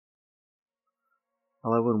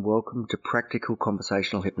Hello and welcome to Practical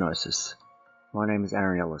Conversational Hypnosis. My name is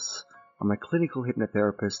Aaron Ellis. I'm a clinical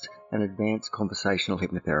hypnotherapist and advanced conversational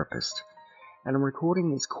hypnotherapist, and I'm recording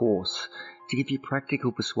this course to give you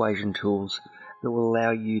practical persuasion tools that will allow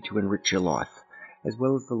you to enrich your life, as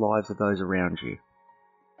well as the lives of those around you.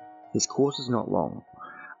 This course is not long.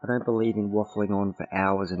 I don't believe in waffling on for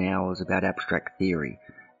hours and hours about abstract theory,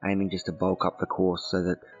 aiming just to bulk up the course so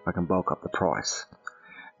that I can bulk up the price.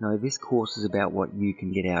 No, this course is about what you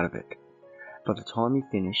can get out of it. By the time you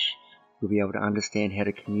finish, you'll be able to understand how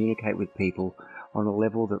to communicate with people on a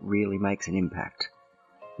level that really makes an impact.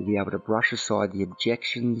 You'll be able to brush aside the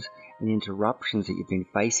objections and interruptions that you've been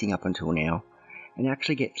facing up until now and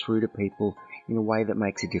actually get through to people in a way that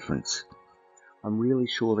makes a difference. I'm really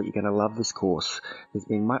sure that you're going to love this course. There's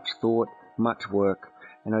been much thought, much work,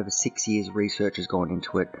 and over 6 years research has gone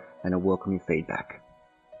into it, and I welcome your feedback.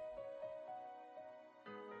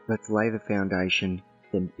 Let's lay the foundation,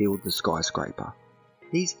 then build the skyscraper.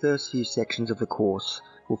 These first few sections of the course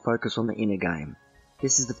will focus on the inner game.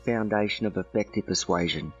 This is the foundation of effective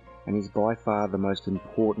persuasion and is by far the most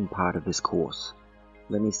important part of this course.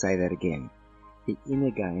 Let me say that again. The inner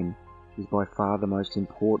game is by far the most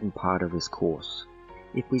important part of this course.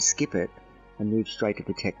 If we skip it and move straight to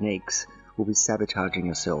the techniques, we'll be sabotaging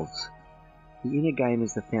ourselves. The inner game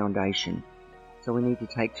is the foundation, so we need to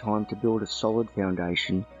take time to build a solid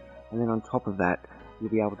foundation, and then on top of that, you'll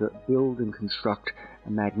be able to build and construct a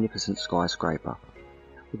magnificent skyscraper.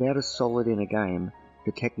 Without a solid inner game,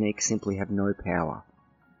 the techniques simply have no power.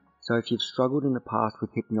 So if you've struggled in the past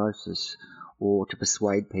with hypnosis or to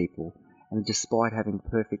persuade people, and despite having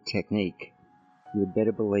perfect technique, you had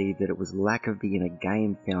better believe that it was lack of the inner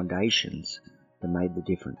game foundations that made the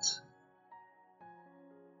difference.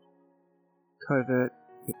 Covert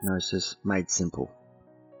hypnosis made simple.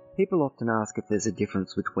 People often ask if there's a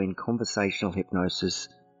difference between conversational hypnosis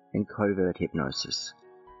and covert hypnosis.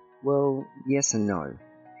 Well, yes and no.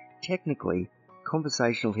 Technically,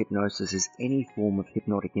 conversational hypnosis is any form of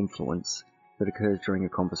hypnotic influence that occurs during a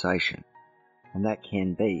conversation, and that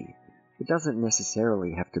can be. It doesn't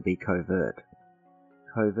necessarily have to be covert.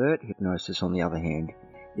 Covert hypnosis, on the other hand,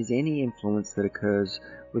 is any influence that occurs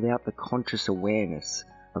without the conscious awareness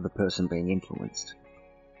of the person being influenced.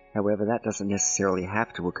 However, that doesn't necessarily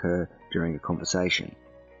have to occur during a conversation.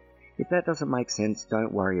 If that doesn't make sense,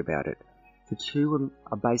 don't worry about it. The two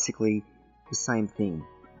are basically the same thing.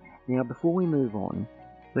 Now, before we move on,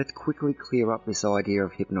 let's quickly clear up this idea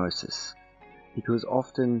of hypnosis, because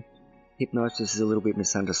often hypnosis is a little bit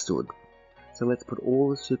misunderstood. So let's put all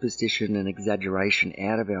the superstition and exaggeration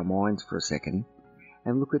out of our minds for a second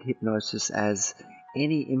and look at hypnosis as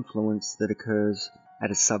any influence that occurs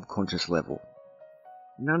at a subconscious level.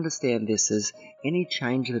 And understand this as any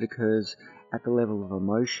change that occurs at the level of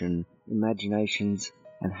emotion, imaginations,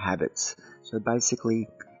 and habits. So basically,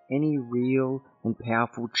 any real and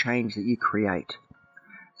powerful change that you create.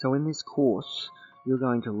 So in this course, you're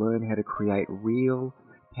going to learn how to create real,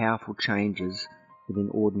 powerful changes within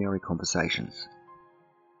ordinary conversations.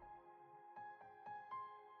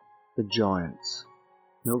 The Giants,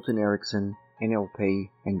 Milton Erickson, NLP,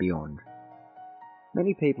 and beyond.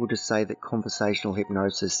 Many people just say that conversational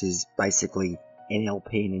hypnosis is basically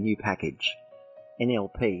NLP in a new package.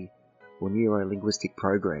 NLP, or Neuro-Linguistic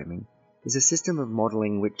Programming, is a system of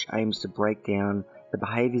modelling which aims to break down the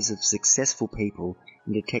behaviours of successful people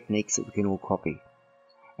into techniques that we can all copy.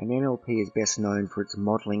 And NLP is best known for its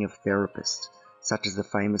modelling of therapists, such as the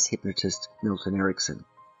famous hypnotist Milton Erickson.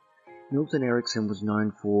 Milton Erickson was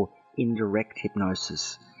known for indirect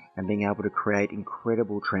hypnosis and being able to create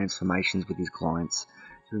incredible transformations with his clients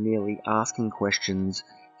through merely asking questions,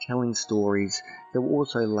 telling stories that were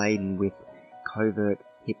also laden with covert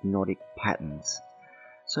hypnotic patterns.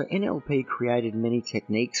 So NLP created many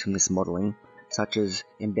techniques from this modelling, such as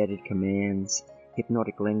embedded commands,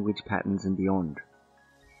 hypnotic language patterns, and beyond.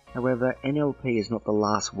 However, NLP is not the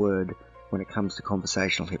last word when it comes to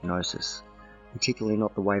conversational hypnosis, particularly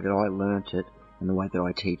not the way that I learnt it and the way that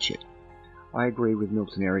I teach it. I agree with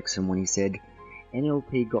Milton Erickson when he said,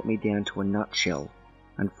 NLP got me down to a nutshell.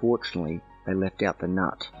 Unfortunately, they left out the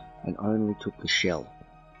nut and only took the shell.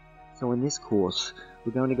 So in this course,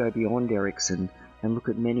 we're going to go beyond Erickson and look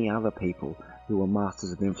at many other people who are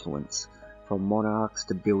masters of influence, from monarchs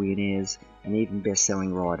to billionaires and even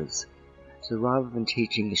best-selling writers. So rather than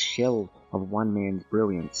teaching the shell of one man's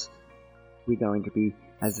brilliance, we're going to be,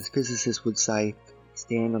 as the physicists would say,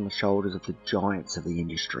 stand on the shoulders of the giants of the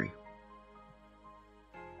industry.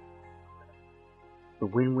 The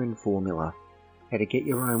win-win formula, how to get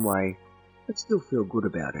your own way, but still feel good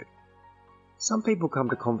about it. Some people come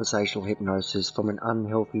to conversational hypnosis from an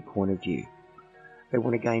unhealthy point of view. They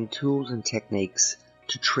want to gain tools and techniques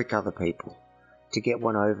to trick other people, to get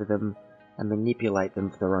one over them and manipulate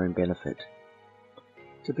them for their own benefit.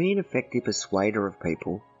 To be an effective persuader of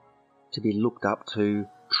people, to be looked up to,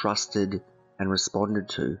 trusted and responded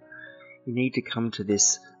to, you need to come to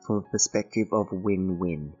this from a perspective of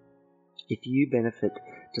win-win. If you benefit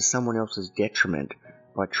to someone else's detriment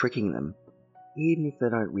by tricking them, even if they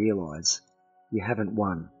don't realise, you haven't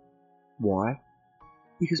won. Why?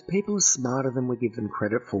 Because people are smarter than we give them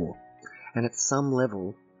credit for, and at some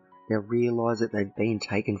level they'll realise that they've been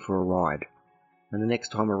taken for a ride, and the next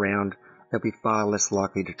time around they'll be far less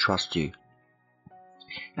likely to trust you.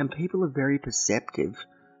 And people are very perceptive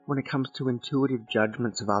when it comes to intuitive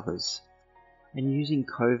judgments of others, and using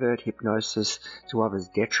covert hypnosis to others'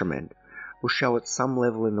 detriment will show at some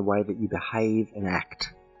level in the way that you behave and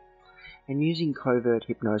act. And using covert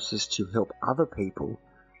hypnosis to help other people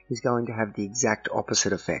is going to have the exact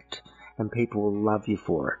opposite effect, and people will love you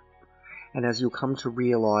for it. And as you'll come to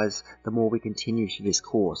realise the more we continue through this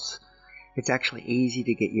course, it's actually easy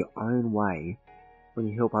to get your own way when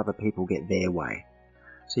you help other people get their way,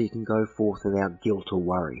 so you can go forth without guilt or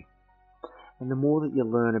worry. And the more that you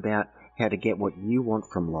learn about how to get what you want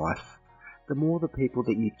from life, the more the people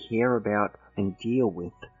that you care about and deal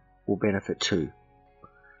with will benefit too.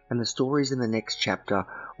 And the stories in the next chapter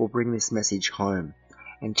will bring this message home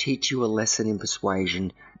and teach you a lesson in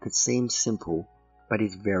persuasion that seems simple but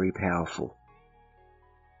is very powerful.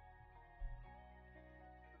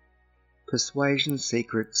 Persuasion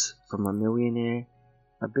Secrets from a Millionaire,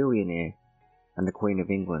 a Billionaire, and the Queen of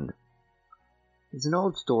England. There's an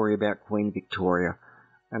old story about Queen Victoria,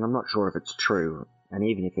 and I'm not sure if it's true, and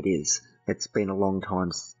even if it is, it's been a long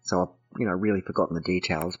time, so I've really forgotten the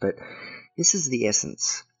details, but this is the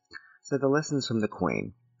essence. So the lessons from the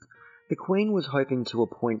Queen. The Queen was hoping to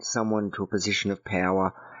appoint someone to a position of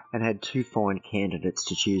power and had two fine candidates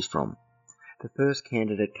to choose from. The first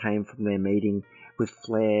candidate came from their meeting with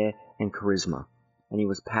flair and charisma, and he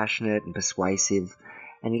was passionate and persuasive,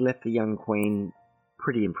 and he left the young Queen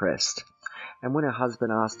pretty impressed. And when her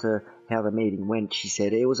husband asked her how the meeting went, she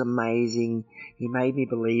said, "It was amazing. He made me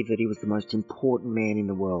believe that he was the most important man in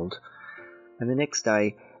the world." And the next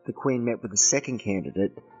day, the Queen met with the second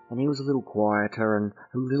candidate, and he was a little quieter and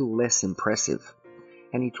a little less impressive.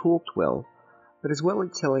 And he talked well as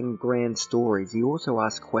telling grand stories, he also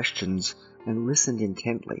asked questions and listened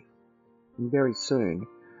intently. And very soon,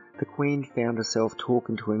 the Queen found herself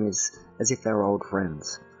talking to him as if they were old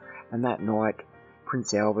friends. And that night,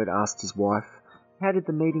 Prince Albert asked his wife, "How did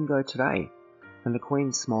the meeting go today?" And the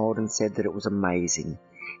Queen smiled and said that it was amazing.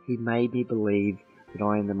 "He made me believe that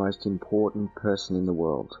I am the most important person in the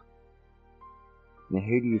world." Now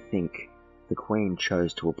who do you think the Queen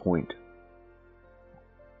chose to appoint?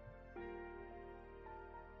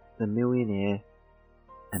 The millionaire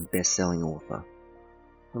and best-selling author.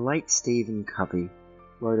 The late Stephen Covey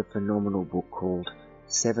wrote a phenomenal book called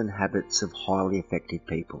 7 Habits of Highly Effective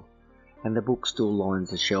People, and the book still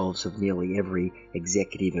lines the shelves of nearly every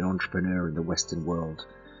executive and entrepreneur in the Western world,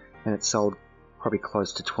 and it sold probably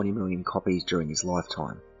close to 20 million copies during his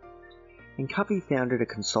lifetime. And Covey founded a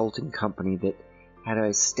consulting company that had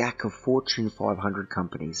a stack of Fortune 500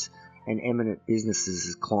 companies and eminent businesses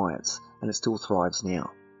as clients, and it still thrives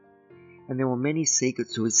now. And there were many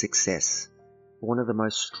secrets to his success. One of the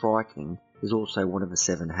most striking is also one of the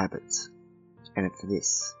 7 habits, and it's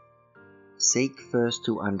this: seek first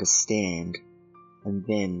to understand and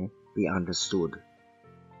then be understood.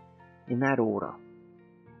 In that order.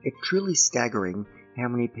 It's truly staggering how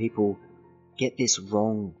many people get this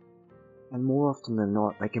wrong, and more often than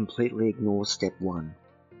not they completely ignore step 1.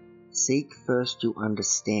 Seek first to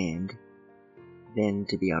understand, then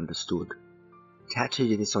to be understood.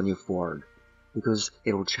 Tattoo this on your forehead, because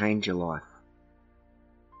it'll change your life.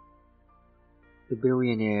 The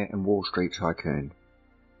billionaire and Wall Street tycoon.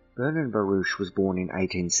 Bernard Baruch was born in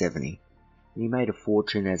 1870, and he made a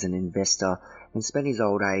fortune as an investor and spent his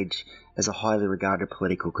old age as a highly regarded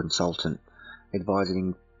political consultant,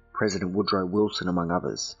 advising President Woodrow Wilson among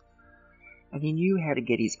others. And he knew how to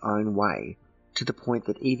get his own way, to the point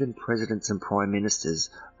that even presidents and prime ministers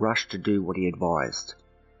rushed to do what he advised.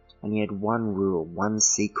 And he had one rule, one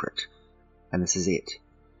secret, and this is it.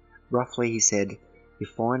 Roughly, he said, you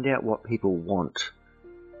find out what people want,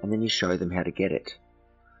 and then you show them how to get it.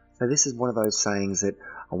 So this is one of those sayings that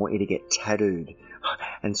I want you to get tattooed,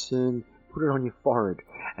 and soon put it on your forehead,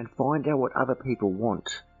 and find out what other people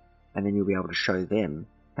want, and then you'll be able to show them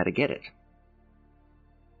how to get it.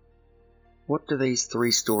 What do these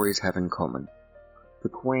 3 stories have in common? The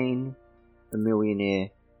Queen, the millionaire,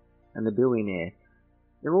 and the billionaire,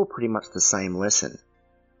 they're all pretty much the same lesson.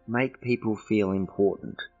 Make people feel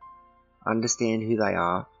important. Understand who they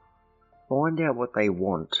are. Find out what they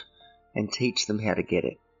want and teach them how to get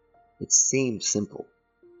it. It seems simple.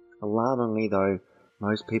 Alarmingly though,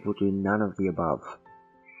 most people do none of the above.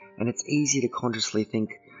 And it's easy to consciously think,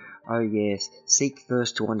 oh yes, seek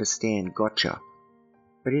first to understand, gotcha.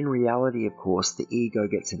 But in reality, of course, the ego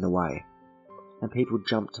gets in the way, and people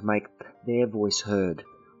jump to make their voice heard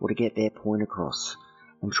or to get their point across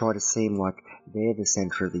and try to seem like they're the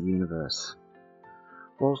center of the universe.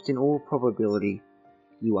 Whilst in all probability,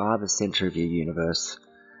 you are the center of your universe,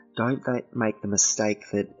 don't make the mistake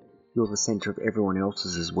that you're the center of everyone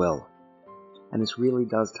else's as well. And this really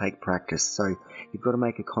does take practice, so you've got to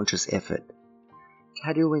make a conscious effort.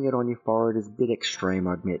 Tattooing it on your forehead is a bit extreme,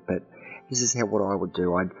 I admit, but this is what I would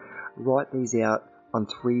do. I'd write these out on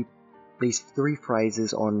these three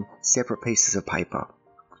phrases on separate pieces of paper.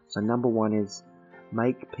 So number 1 is,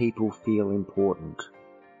 make people feel important.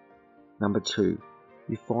 Number 2,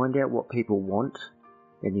 you find out what people want,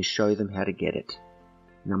 then you show them how to get it.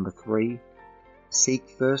 Number 3, seek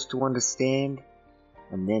first to understand,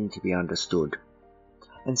 and then to be understood.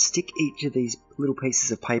 And stick each of these little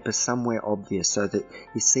pieces of paper somewhere obvious so that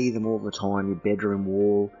you see them all the time, your bedroom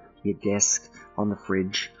wall, your desk, on the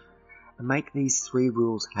fridge. And make these 3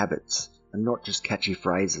 rules habits and not just catchy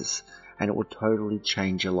phrases, and it will totally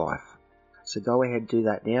change your life. So go ahead, do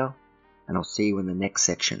that now, and I'll see you in the next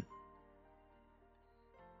section.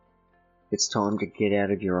 It's time to get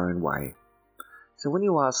out of your own way. So when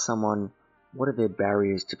you ask someone what are their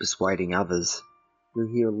barriers to persuading others, you'll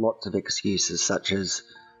hear lots of excuses such as,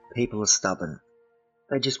 people are stubborn,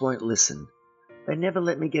 they just won't listen, they never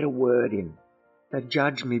let me get a word in, they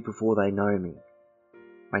judge me before they know me,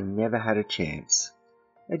 I never had a chance,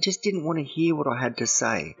 they just didn't want to hear what I had to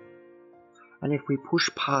say. And if we push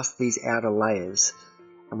past these outer layers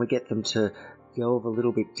and we get them to delve a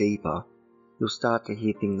little bit deeper, you'll start to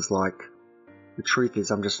hear things like, the truth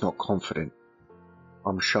is I'm just not confident,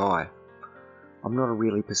 I'm shy, I'm not a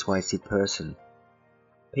really persuasive person,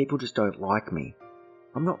 people just don't like me,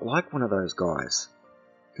 I'm not like one of those guys.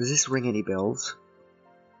 Does this ring any bells?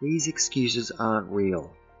 These excuses aren't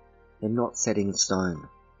real. They're not set in stone.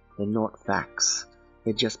 They're not facts.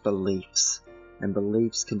 They're just beliefs. And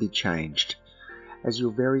beliefs can be changed. As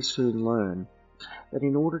you'll very soon learn that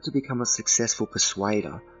in order to become a successful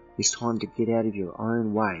persuader, it's time to get out of your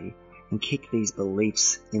own way and kick these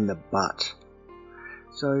beliefs in the butt.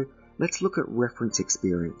 So let's look at reference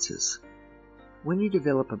experiences. When you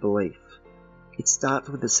develop a belief, it starts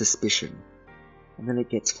with a suspicion, and then it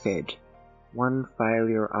gets fed. One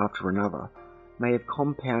failure after another may have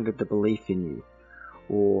compounded the belief in you,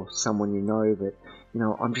 or someone you know that,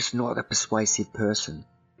 I'm just not a persuasive person.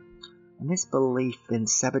 And this belief then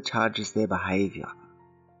sabotages their behavior,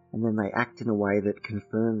 and then they act in a way that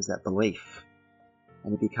confirms that belief,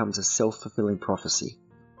 and it becomes a self-fulfilling prophecy.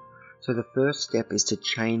 So the first step is to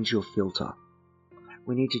change your filter.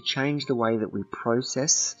 We need to change the way that we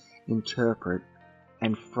process, interpret,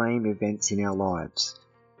 and frame events in our lives.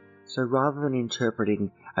 So rather than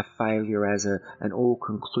interpreting a failure as an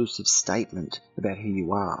all-conclusive statement about who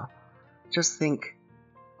you are, just think,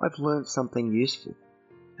 I've learned something useful,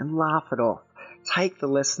 and laugh it off. Take the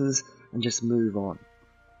lessons and just move on.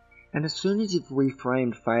 And as soon as you've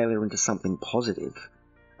reframed failure into something positive,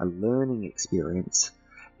 a learning experience,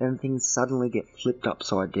 then things suddenly get flipped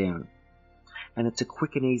upside down. And it's a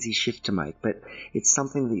quick and easy shift to make, but it's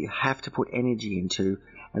something that you have to put energy into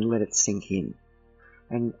and let it sink in.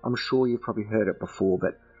 And I'm sure you've probably heard it before,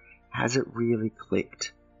 but has it really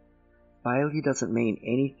clicked? Failure doesn't mean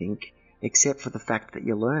anything except for the fact that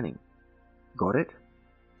you're learning. Got it?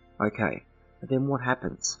 Okay, but then what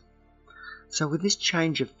happens? So with this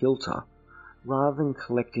change of filter, rather than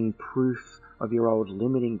collecting proof of your old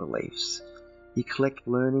limiting beliefs, you collect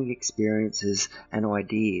learning experiences and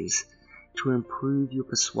ideas to improve your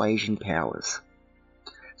persuasion powers.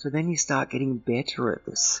 So then you start getting better at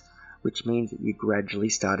this, which means that you gradually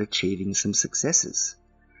start achieving some successes.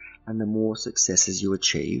 And the more successes you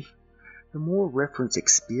achieve, the more reference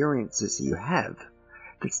experiences you have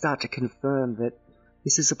that start to confirm that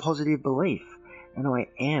this is a positive belief and I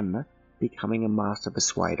am becoming a master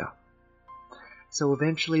persuader. So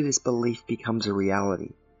eventually this belief becomes a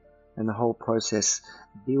reality, and the whole process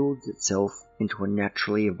builds itself into a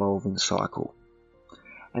naturally evolving cycle.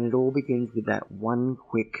 And it all begins with that one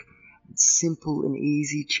quick, simple and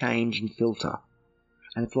easy change in filter.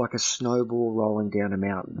 And it's like a snowball rolling down a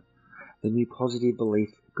mountain. The new positive belief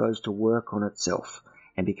goes to work on itself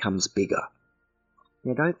and becomes bigger.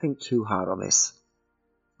 Now don't think too hard on this.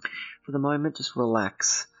 For the moment, just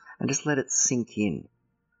relax and just let it sink in.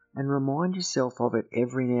 and remind yourself of it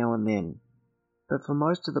every now and then. But for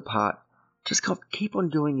most of the part, just keep on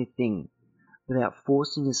doing your thing without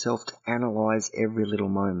forcing yourself to analyze every little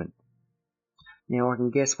moment. Now I can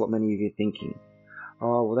guess what many of you are thinking.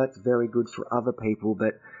 Oh, well, that's very good for other people,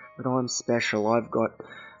 but I'm special. I've got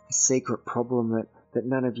a secret problem that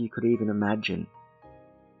none of you could even imagine.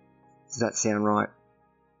 Does that sound right?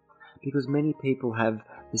 Because many people have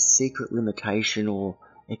this secret limitation or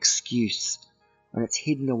excuse, and it's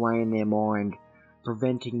hidden away in their mind,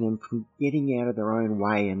 preventing them from getting out of their own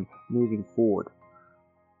way and moving forward.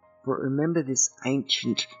 But remember this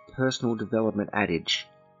ancient personal development adage: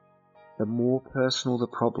 the more personal the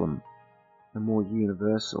problem, the more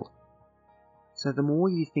universal. So the more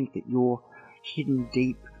you think that your hidden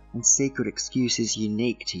deep and secret excuse is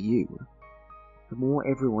unique to you, the more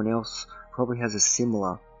everyone else probably has a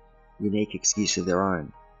similar unique excuse of their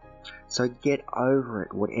own. So get over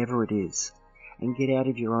it, whatever it is, and get out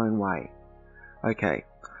of your own way. Okay,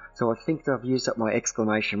 so I think that I've used up my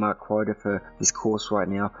exclamation mark quota for this course right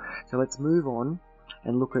now. So let's move on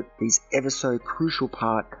and look at this ever so crucial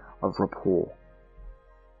part of rapport.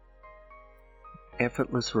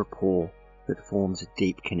 Effortless rapport that forms a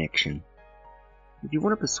deep connection. If you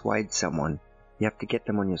want to persuade someone, you have to get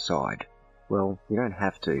them on your side. Well, you don't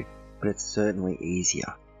have to, but it's certainly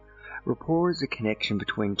easier. Rapport is a connection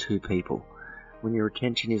between two people, when your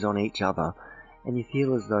attention is on each other and you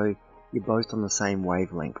feel as though you're both on the same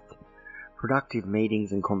wavelength. Productive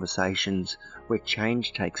meetings and conversations where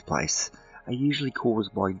change takes place are usually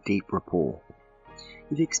caused by deep rapport.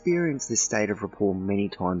 You've experienced this state of rapport many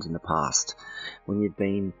times in the past, when you've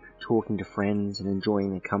been talking to friends and enjoying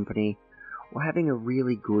their company, or having a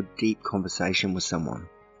really good deep conversation with someone.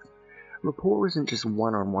 Rapport isn't just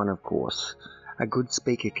one-on-one, of course. A good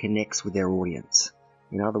speaker connects with their audience.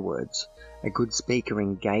 In other words, a good speaker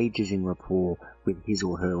engages in rapport with his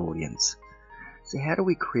or her audience. So how do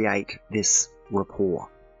we create this rapport?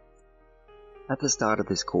 At the start of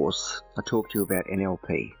this course, I talked to you about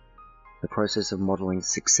NLP, the process of modeling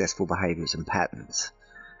successful behaviors and patterns.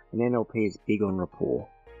 And NLP is big on rapport.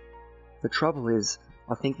 The trouble is,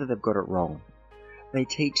 I think that they've got it wrong. They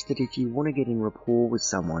teach that if you want to get in rapport with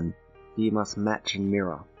someone, you must match and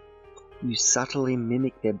mirror. You subtly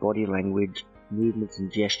mimic their body language, movements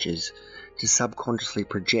and gestures to subconsciously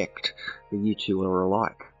project that you two are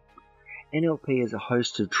alike. NLP has a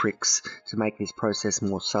host of tricks to make this process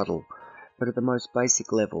more subtle, but at the most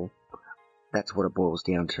basic level, that's what it boils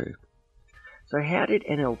down to. So how did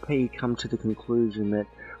NLP come to the conclusion that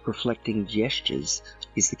reflecting gestures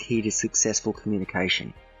is the key to successful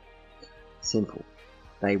communication? Simple.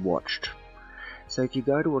 They watched. So if you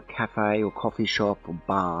go to a cafe or coffee shop or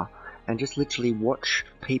bar and just literally watch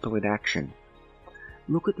people in action,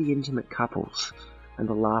 look at the intimate couples and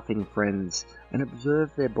the laughing friends and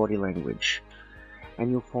observe their body language, and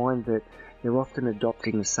you'll find that they're often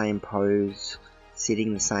adopting the same pose,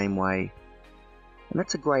 sitting the same way. And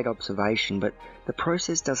that's a great observation, but the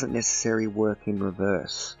process doesn't necessarily work in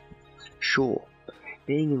reverse. Sure,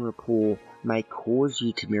 being in rapport may cause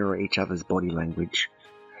you to mirror each other's body language,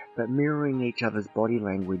 but mirroring each other's body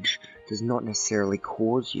language does not necessarily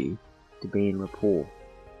cause you to be in rapport.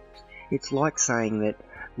 It's like saying that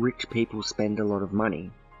rich people spend a lot of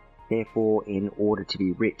money, therefore in order to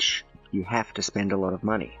be rich, you have to spend a lot of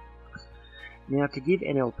money. Now, to give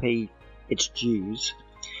NLP its dues,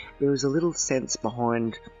 there is a little sense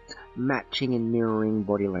behind matching and mirroring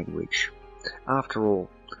body language. After all,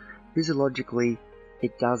 physiologically,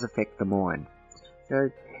 it does affect the mind.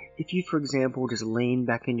 So, if you, for example, just lean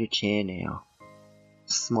back in your chair now,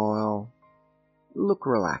 smile, look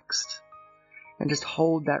relaxed, and just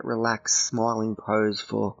hold that relaxed, smiling pose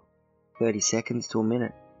for 30 seconds to a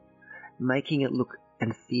minute, making it look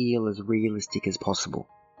and feel as realistic as possible.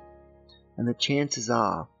 And the chances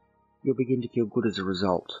are you'll begin to feel good as a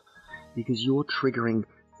result, because you're triggering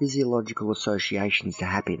physiological associations to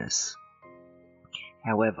happiness.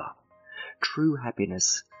 However, true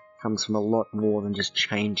happiness comes from a lot more than just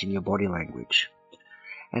changing your body language.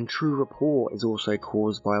 And true rapport is also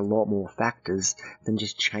caused by a lot more factors than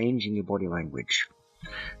just changing your body language.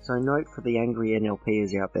 So note for the angry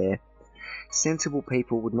NLPers out there, sensible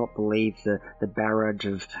people would not believe the barrage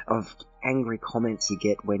of angry comments you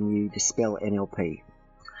get when you dispel NLP.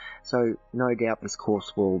 So no doubt this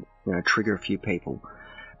course will trigger a few people.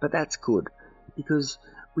 But that's good, because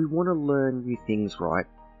we want to learn new things, right?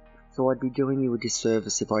 So I'd be doing you a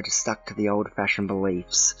disservice if I just stuck to the old-fashioned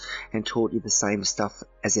beliefs and taught you the same stuff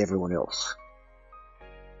as everyone else.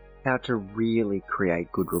 How to really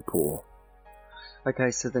create good rapport.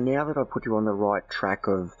 Okay, so now that I put you on the right track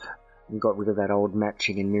of and got rid of that old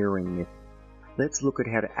matching and mirroring myth, let's look at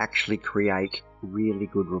how to actually create really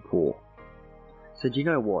good rapport. So do you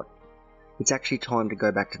know what? It's actually time to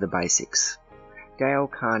go back to the basics. Dale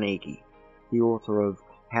Carnegie, the author of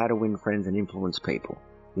How to Win Friends and Influence People.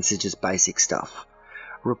 This is just basic stuff.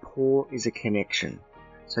 Rapport is a connection.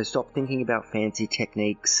 So stop thinking about fancy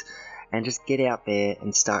techniques and just get out there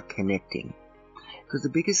and start connecting. Because the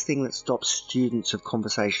biggest thing that stops students of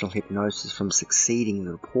conversational hypnosis from succeeding in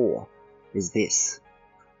rapport is this.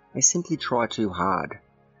 They simply try too hard.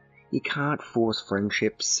 You can't force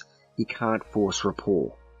friendships. You can't force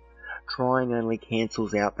rapport. Trying only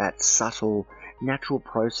cancels out that subtle, natural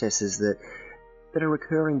processes that are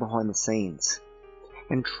occurring behind the scenes.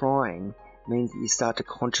 And trying means that you start to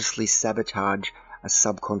consciously sabotage a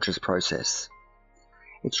subconscious process.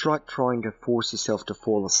 It's like trying to force yourself to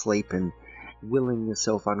fall asleep and willing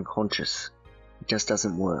yourself unconscious. It just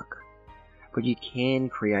doesn't work. But you can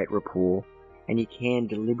create rapport, and you can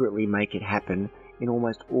deliberately make it happen in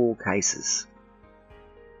almost all cases.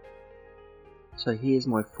 So here's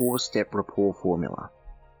my 4-step rapport formula.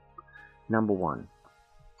 Number 1,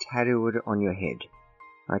 tattoo it on your head.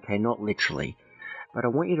 Okay, not literally, but I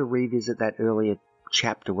want you to revisit that earlier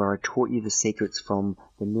chapter where I taught you the secrets from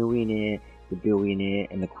the millionaire, the billionaire,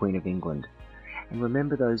 and the Queen of England. And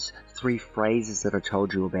remember those 3 phrases that I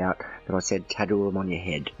told you about that I said tattoo them on your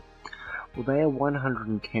head? Well, they are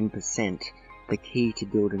 110% the key to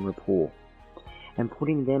building rapport. And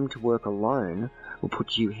putting them to work alone will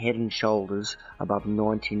put you head and shoulders above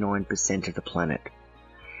 99% of the planet.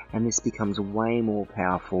 And this becomes way more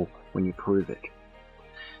powerful when you prove it.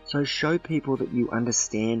 So show people that you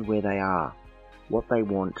understand where they are, what they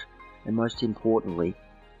want, and most importantly,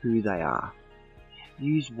 who they are.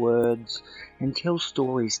 Use words and tell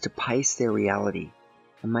stories to pace their reality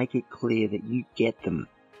and make it clear that you get them.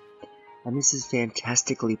 And this is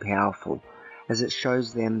fantastically powerful as it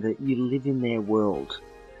shows them that you live in their world.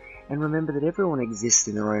 And remember that everyone exists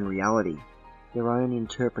in their own reality, their own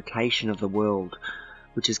interpretation of the world,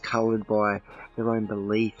 which is coloured by their own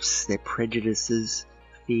beliefs, their prejudices,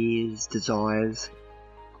 fears, desires.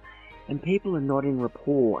 And people are not in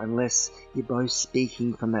rapport unless you're both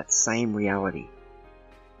speaking from that same reality.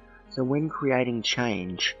 So when creating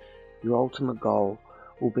change, your ultimate goal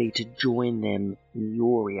will be to join them in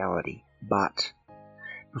your reality. But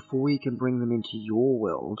before you can bring them into your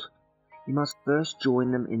world, you must first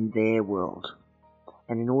join them in their world.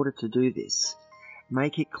 And in order to do this,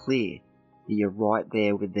 make it clear that you're right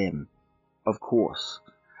there with them. Of course,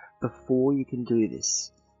 before you can do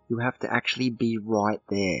this, you have to actually be right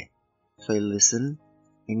there. So listen,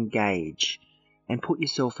 engage, and put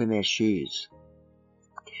yourself in their shoes.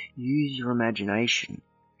 Use your imagination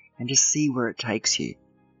and just see where it takes you.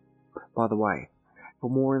 By the way, for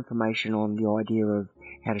more information on the idea of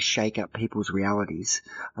how to shake up people's realities,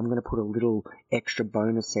 I'm going to put a little extra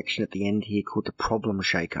bonus section at the end here called the Problem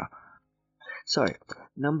Shaker. So,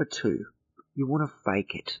 number 2, you want to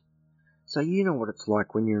fake it. So you know what it's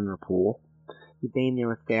like when you're in rapport. You've been there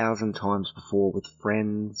 1,000 times before with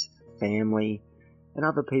friends, family, and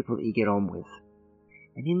other people that you get on with.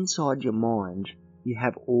 And inside your mind, you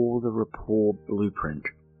have all the rapport blueprint.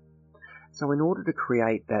 So in order to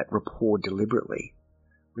create that rapport deliberately,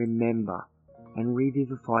 remember and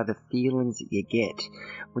revivify the feelings that you get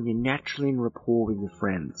when you're naturally in rapport with your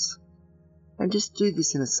friends. And just do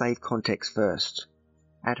this in a safe context first.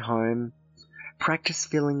 At home, practice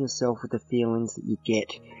filling yourself with the feelings that you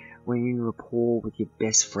get when you're in rapport with your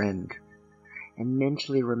best friend. And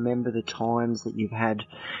mentally remember the times that you've had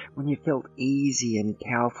when you felt easy and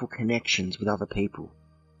powerful connections with other people.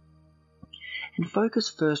 And focus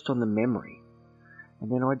first on the memory, and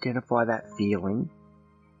then identify that feeling,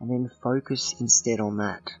 and then focus instead on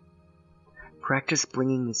that. Practice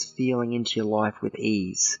bringing this feeling into your life with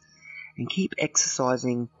ease, and keep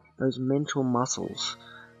exercising those mental muscles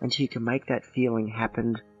until you can make that feeling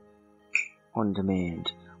happen on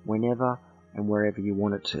demand, whenever and wherever you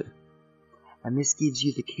want it to. And this gives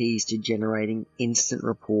you the keys to generating instant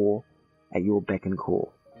rapport at your beck and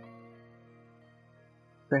call.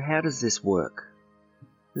 So how does this work?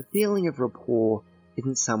 The feeling of rapport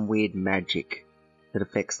isn't some weird magic that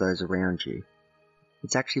affects those around you.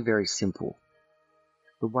 It's actually very simple.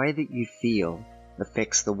 The way that you feel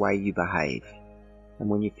affects the way you behave. And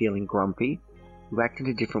when you're feeling grumpy, you act in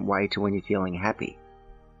a different way to when you're feeling happy.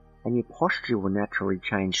 And your posture will naturally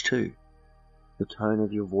change too. The tone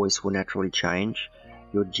of your voice will naturally change.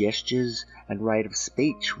 Your gestures and rate of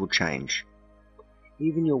speech will change.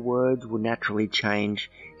 Even your words will naturally change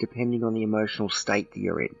depending on the emotional state that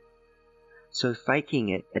you're in. So faking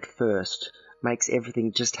it at first makes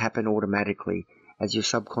everything just happen automatically as your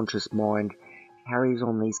subconscious mind carries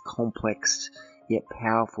on these complex yet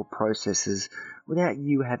powerful processes without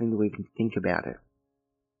you having to even think about it.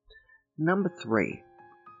 Number 3,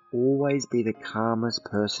 always be the calmest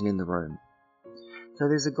person in the room. So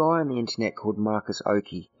there's a guy on the internet called Marcus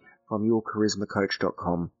Oakey from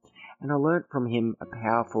yourcharismacoach.com, and I learnt from him a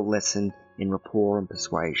powerful lesson in rapport and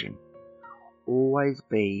persuasion. Always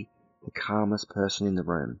be the calmest person in the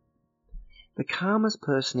room. The calmest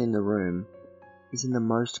person in the room is in the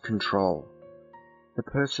most control. The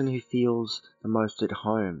person who feels the most at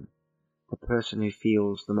home, the person who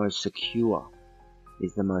feels the most secure,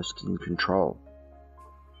 is the most in control.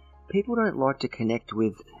 People don't like to connect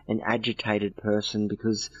with an agitated person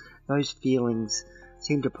because those feelings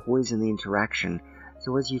seem to poison the interaction.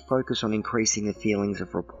 So as you focus on increasing the feelings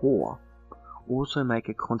of rapport, also make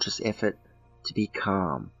a conscious effort to be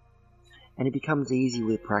calm. And it becomes easy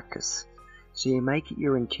with practice. So you make it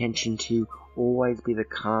your intention to always be the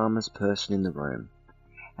calmest person in the room.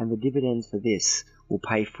 And the dividends for this will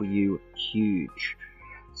pay for you huge.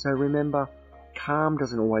 So remember, calm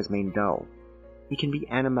doesn't always mean dull. You can be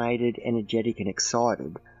animated, energetic and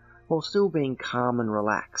excited while still being calm and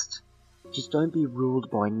relaxed. Just don't be ruled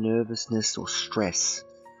by nervousness or stress,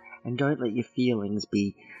 and don't let your feelings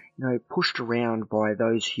be, pushed around by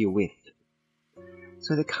those who you're with.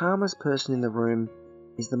 So the calmest person in the room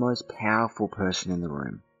is the most powerful person in the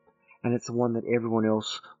room, and it's the one that everyone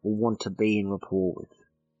else will want to be in rapport with.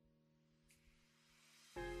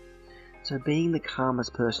 So being the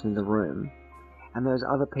calmest person in the room, and those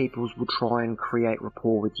other people will try and create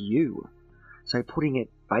rapport with you. So putting it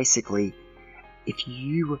basically, if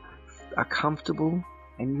you are comfortable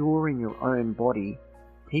and you're in your own body,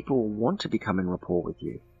 people will want to become in rapport with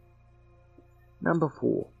you. Number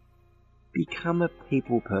 4, become a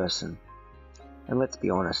people person. And let's be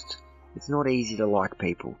honest, it's not easy to like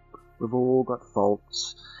people. We've all got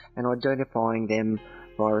faults, and identifying them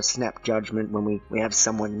via a snap judgment when we have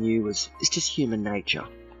someone new is just human nature.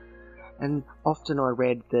 And often I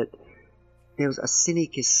read that there's a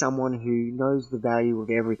cynic is someone who knows the value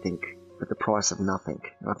of everything at the price of nothing.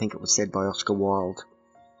 And I think it was said by Oscar Wilde.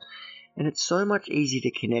 And it's so much easier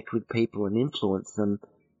to connect with people and influence them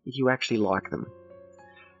if you actually like them.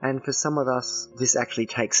 And for some of us, this actually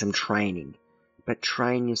takes some training. But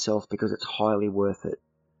train yourself because it's highly worth it.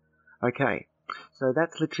 Okay, so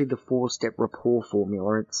that's literally the 4-step rapport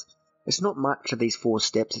formula. It's not much of these 4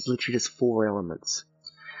 steps, it's literally just 4 elements.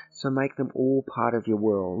 So make them all part of your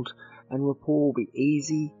world, and rapport will be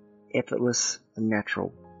easy, effortless, and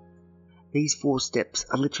natural. These 4 steps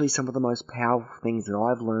are literally some of the most powerful things that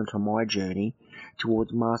I've learned on my journey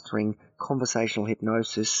towards mastering conversational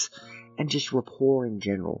hypnosis and just rapport in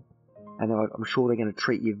general. And I'm sure they're going to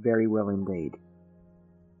treat you very well indeed.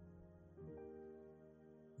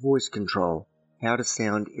 Voice control. How to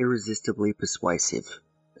sound irresistibly persuasive.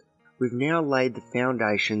 We've now laid the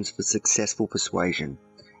foundations for successful persuasion,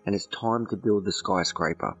 and it's time to build the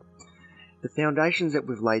skyscraper. The foundations that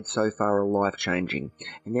we've laid so far are life-changing,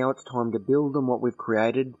 and now it's time to build on what we've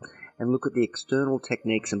created and look at the external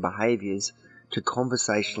techniques and behaviours to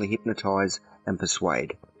conversationally hypnotise and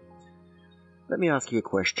persuade. Let me ask you a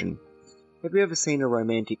question. Have you ever seen a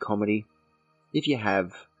romantic comedy? If you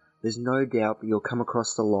have, there's no doubt that you'll come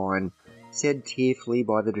across the line, said tearfully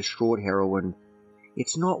by the distraught heroine,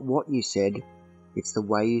 "It's not what you said, it's the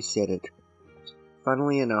way you said it."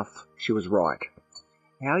 Funnily enough, she was right.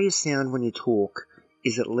 How you sound when you talk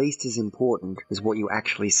is at least as important as what you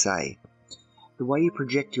actually say. The way you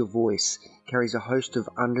project your voice carries a host of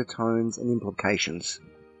undertones and implications.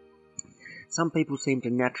 Some people seem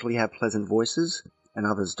to naturally have pleasant voices, and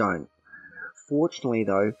others don't. Fortunately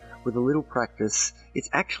though, with a little practice, it's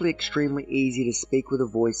actually extremely easy to speak with a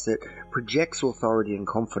voice that projects authority and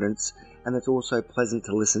confidence, and that's also pleasant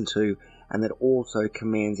to listen to, and that also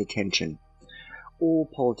commands attention. All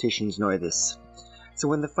politicians know this. So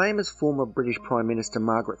when the famous former British Prime Minister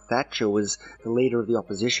Margaret Thatcher was the leader of the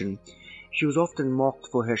opposition, she was often mocked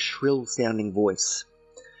for her shrill-sounding voice.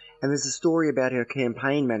 And there's a story about her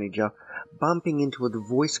campaign manager bumping into the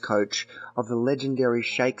voice coach of the legendary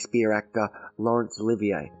Shakespeare actor Laurence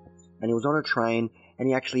Olivier. And he was on a train, and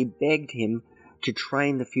he actually begged him to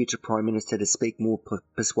train the future Prime Minister to speak more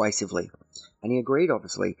persuasively. And he agreed,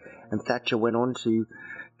 obviously, and Thatcher went on to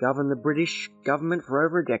govern the British government for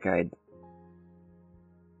over a decade.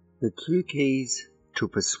 The 2 keys to a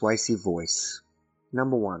persuasive voice.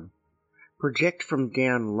 Number 1. Project from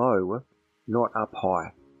down low, not up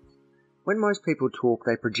high. When most people talk,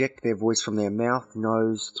 they project their voice from their mouth,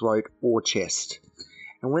 nose, throat, or chest.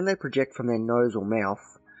 And when they project from their nose or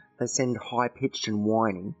mouth, they sound high-pitched and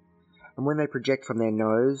whining. And when they project from their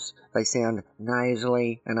nose, they sound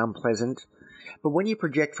nasally and unpleasant. But when you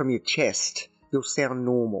project from your chest, you'll sound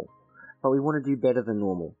normal, but we want to do better than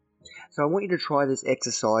normal. So I want you to try this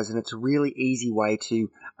exercise, and it's a really easy way to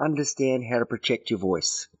understand how to project your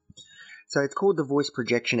voice. So it's called the voice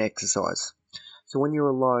projection exercise. So when you're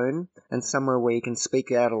alone and somewhere where you can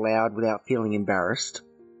speak out aloud without feeling embarrassed,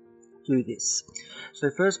 do this. So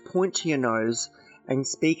first point to your nose and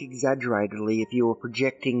speak exaggeratedly if you are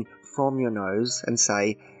projecting from your nose and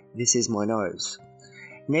say, "This is my nose."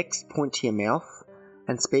 Next, point to your mouth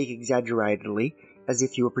and speak exaggeratedly as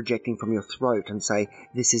if you were projecting from your throat and say,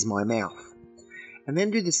 "This is my mouth." And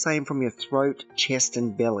then do the same from your throat, chest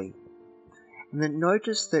and belly. And then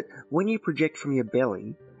notice that when you project from your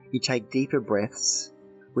belly, you take deeper breaths,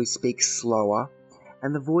 we speak slower,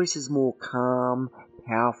 and the voice is more calm,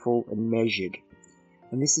 powerful and measured.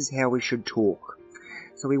 And this is how we should talk.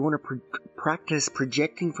 So we want to practice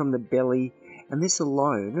projecting from the belly, and this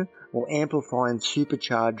alone will amplify and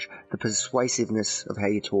supercharge the persuasiveness of how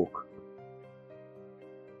you talk.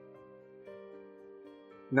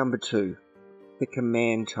 Number 2, the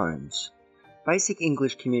command tones. Basic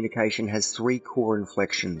English communication has 3 core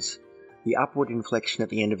inflections. The upward inflection at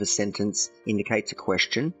the end of a sentence indicates a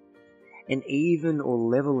question. An even or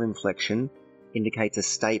level inflection indicates a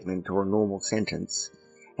statement or a normal sentence.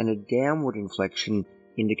 And a downward inflection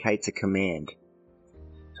indicates a command.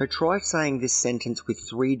 So try saying this sentence with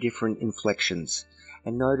 3 different inflections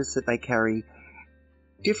and notice that they carry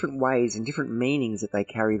different ways and different meanings that they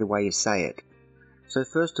carry the way you say it. So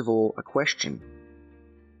first of all, a question.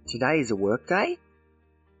 Today is a work day?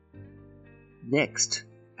 Next,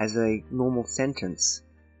 as a normal sentence,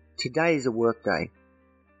 today is a work day.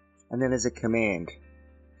 And then as a command,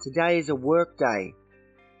 today is a work day.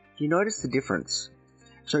 Do you notice the difference?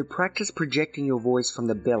 So practice projecting your voice from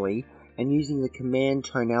the belly and using the command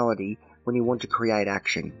tonality when you want to create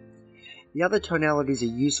action. The other tonalities are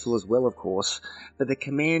useful as well, of course, but the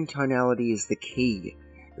command tonality is the key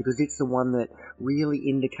because it's the one that really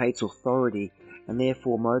indicates authority and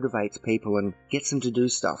therefore motivates people and gets them to do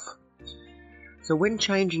stuff. So when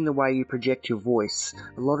changing the way you project your voice,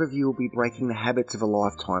 a lot of you will be breaking the habits of a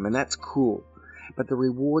lifetime, and that's cool. But the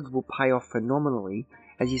rewards will pay off phenomenally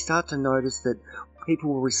as you start to notice that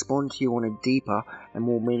people will respond to you on a deeper and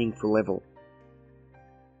more meaningful level.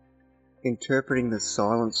 Interpreting the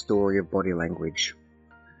silent story of body language.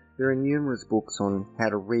 There are numerous books on how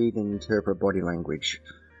to read and interpret body language,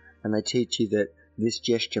 and they teach you that this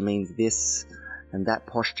gesture means this, and that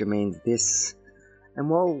posture means this. And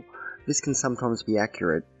while this can sometimes be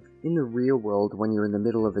accurate, in the real world, when you're in the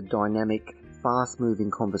middle of a dynamic,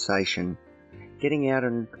 fast-moving conversation, getting out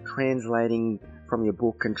and translating from your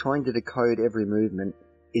book and trying to decode every movement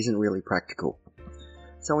isn't really practical.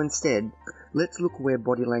 So instead, let's look where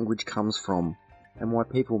body language comes from and why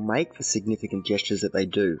people make the significant gestures that they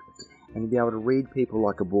do, and be able to read people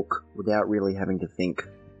like a book without really having to think.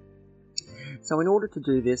 So in order to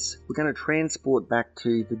do this, we're going to transport back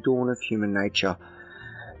to the dawn of human nature,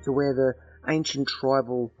 to where the ancient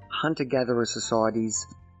tribal hunter-gatherer societies,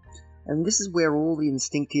 and this is where all the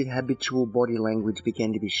instinctive habitual body language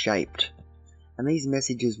began to be shaped. And these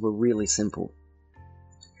messages were really simple.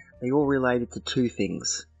 They all related to 2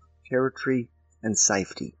 things, territory and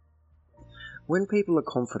safety. When people are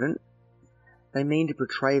confident, they mean to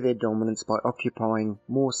portray their dominance by occupying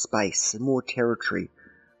more space and more territory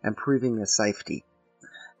and proving their safety.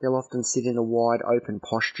 They'll often sit in a wide open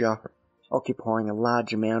posture, occupying a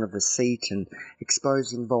large amount of the seat and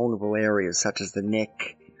exposing vulnerable areas such as the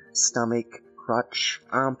neck, stomach, crotch,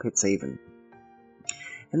 armpits even.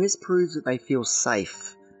 And this proves that they feel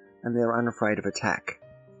safe and they're unafraid of attack.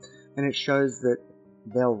 And it shows that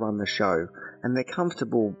they'll run the show and they're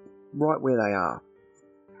comfortable right where they are.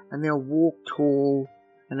 And they'll walk tall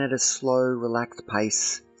and at a slow, relaxed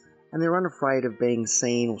pace, and they're unafraid of being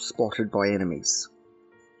seen or spotted by enemies.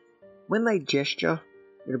 When they gesture,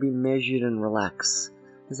 it'll be measured and relaxed,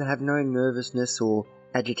 as they have no nervousness or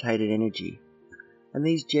agitated energy. And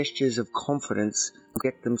these gestures of confidence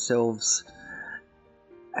get themselves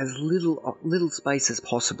as little space as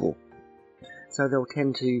possible. So they'll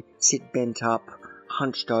tend to sit bent up,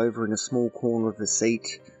 hunched over in a small corner of the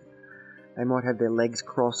seat. They might have their legs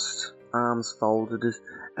crossed, arms folded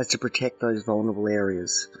as to protect those vulnerable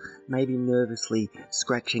areas, maybe nervously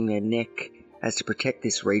scratching their neck as to protect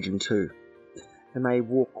this region too. They may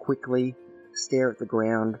walk quickly, stare at the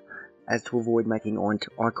ground as to avoid making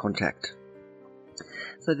eye contact.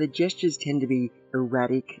 So their gestures tend to be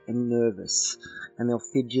erratic and nervous, and they'll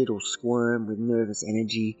fidget or squirm with nervous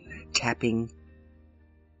energy, tapping.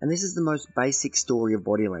 And this is the most basic story of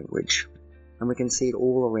body language, and we can see it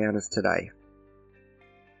all around us today.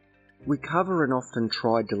 We cover and often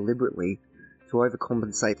try deliberately to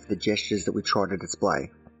overcompensate for the gestures that we try to display.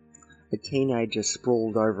 A teenager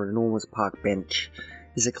sprawled over an enormous park bench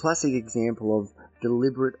is a classic example of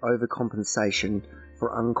deliberate overcompensation for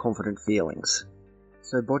unconfident feelings.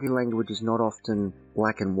 So body language is not often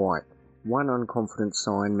black and white. One unconfident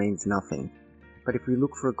sign means nothing. But if we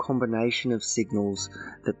look for a combination of signals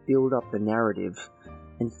that build up the narrative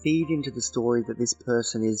and feed into the story that this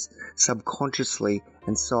person is subconsciously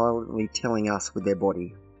and silently telling us with their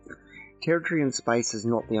body. Territory and space is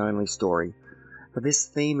not the only story, but this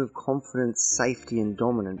theme of confidence, safety and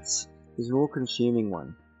dominance is an all-consuming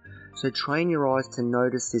one. So train your eyes to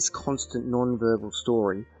notice this constant non-verbal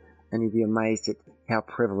story and you'll be amazed at how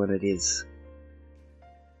prevalent it is.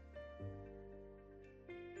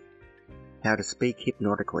 How to speak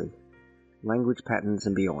hypnotically, language patterns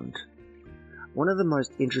and beyond. One of the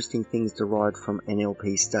most interesting things derived from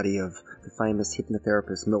NLP study of the famous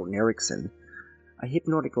hypnotherapist Milton Erickson are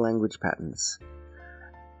hypnotic language patterns.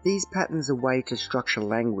 These patterns are a way to structure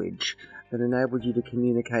language that enables you to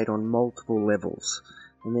communicate on multiple levels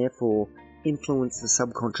and therefore influence the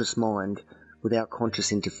subconscious mind without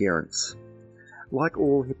conscious interference. Like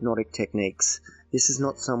all hypnotic techniques, this is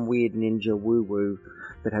not some weird ninja woo-woo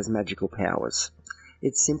that has magical powers.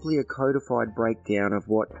 It's simply a codified breakdown of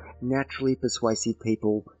what naturally persuasive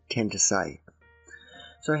people tend to say.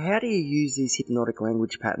 So how do you use these hypnotic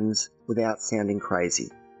language patterns without sounding crazy?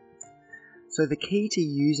 So the key to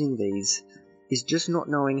using these is just not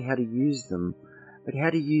knowing how to use them, but how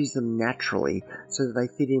to use them naturally so that they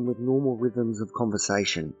fit in with normal rhythms of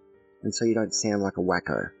conversation, and so you don't sound like a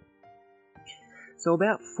wacko. So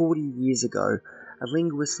about 40 years ago, a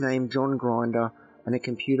linguist named John Grinder and a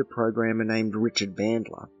computer programmer named Richard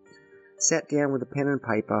Bandler sat down with a pen and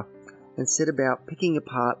paper and set about picking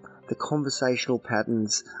apart the conversational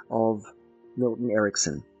patterns of Milton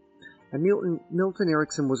Erickson. And Milton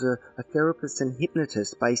Erickson was a therapist and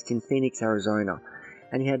hypnotist based in Phoenix, Arizona,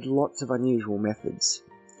 and he had lots of unusual methods.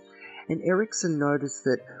 And Erickson noticed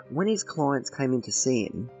that when his clients came in to see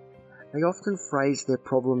him, they often phrased their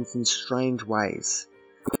problems in strange ways.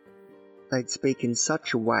 They'd speak in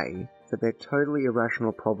such a way that their totally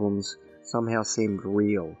irrational problems somehow seemed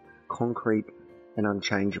real, concrete, and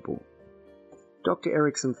unchangeable. Dr.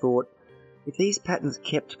 Erickson thought, if these patterns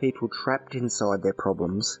kept people trapped inside their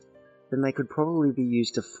problems, then they could probably be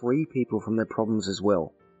used to free people from their problems as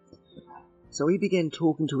well. So he began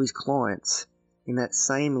talking to his clients in that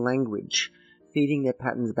same language, feeding their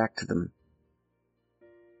patterns back to them.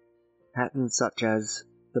 Patterns such as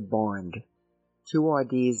the bind, two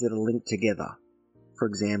ideas that are linked together. For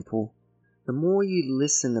example, the more you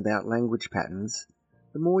listen about language patterns,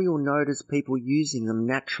 the more you'll notice people using them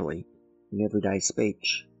naturally in everyday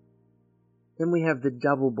speech. Then we have the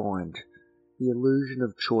double bind, the illusion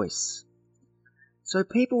of choice. So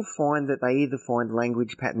people find that they either find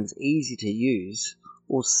language patterns easy to use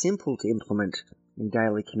or simple to implement in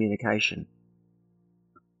daily communication.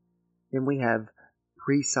 Then we have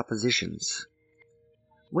presuppositions.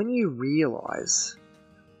 When you realize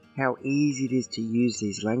how easy it is to use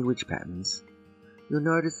these language patterns, you'll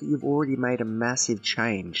notice that you've already made a massive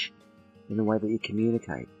change in the way that you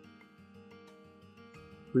communicate.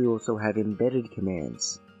 We also have embedded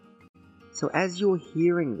commands. So as you're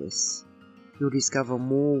hearing this, you'll discover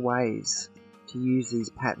more ways to use these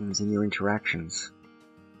patterns in your interactions.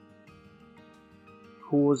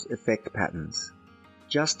 Cause-effect patterns.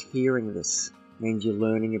 Just hearing this means you're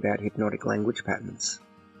learning about hypnotic language patterns.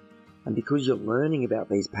 And because you're learning about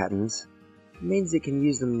these patterns, it means you can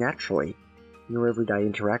use them naturally in your everyday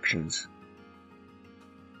interactions.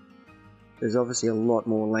 There's obviously a lot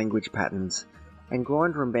more language patterns, and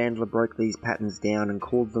Grinder and Bandler broke these patterns down and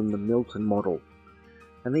called them the Milton model.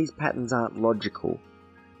 And these patterns aren't logical,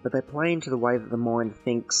 but they play into the way that the mind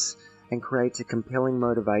thinks and creates a compelling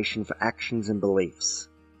motivation for actions and beliefs.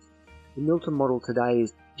 The Milton model today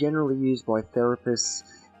is generally used by therapists,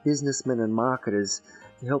 businessmen and marketers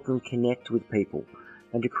to help them connect with people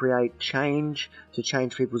and to create change, to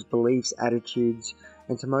change people's beliefs, attitudes,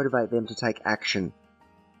 and to motivate them to take action.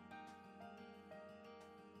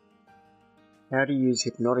 How to use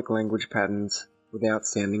hypnotic language patterns without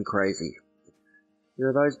sounding crazy. There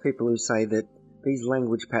are those people who say that these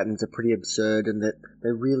language patterns are pretty absurd and that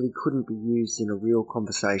they really couldn't be used in a real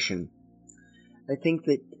conversation. They think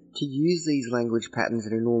that to use these language patterns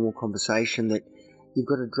in a normal conversation that you've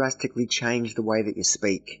got to drastically change the way that you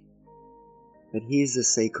speak. But here's the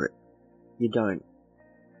secret. You don't.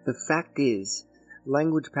 The fact is,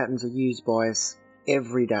 language patterns are used by us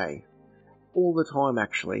every day. All the time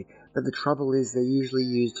actually, but the trouble is they're usually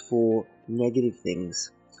used for negative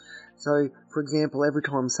things. So, for example, every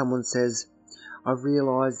time someone says, I've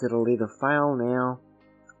realised that I'll either fail now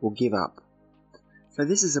or give up. So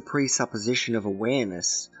this is a presupposition of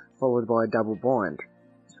awareness followed by a double bind.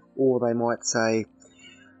 Or they might say,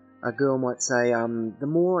 a girl might say, the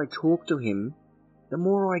more I talk to him, the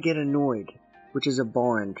more I get annoyed, which is a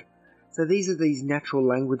bind. So these are these natural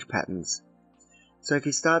language patterns. So if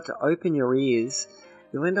you start to open your ears,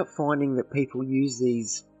 you'll end up finding that people use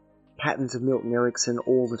these patterns of Milton Erickson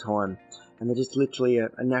all the time, and they're just literally a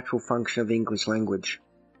natural function of the English language.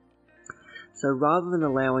 So rather than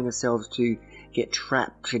allowing ourselves to get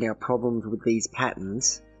trapped in our problems with these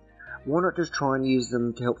patterns, why not just try and use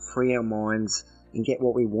them to help free our minds and get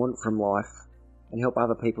what we want from life and help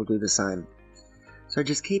other people do the same. So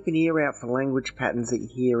just keep an ear out for language patterns that you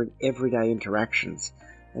hear in everyday interactions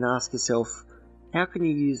and ask yourself, how can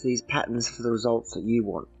you use these patterns for the results that you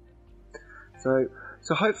want?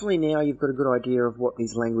 So hopefully now you've got a good idea of what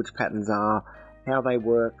these language patterns are, how they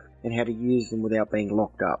work, and how to use them without being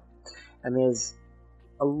locked up. And there's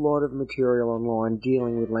a lot of material online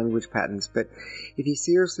dealing with language patterns, but if you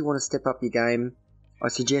seriously want to step up your game, I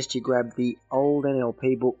suggest you grab the old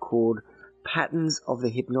NLP book called Patterns of the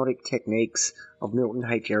Hypnotic Techniques of Milton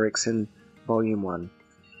H. Erickson, Volume 1.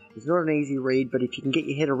 It's not an easy read, but if you can get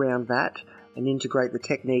your head around that and integrate the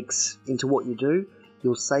techniques into what you do,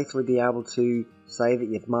 you'll safely be able to say that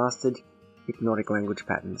you've mastered hypnotic language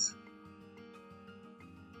patterns.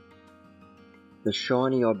 The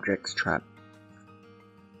Shiny Objects Trap.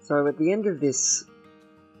 So at the end of this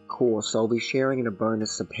course, I'll be sharing in a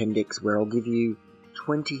bonus appendix where I'll give you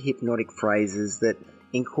 20 hypnotic phrases that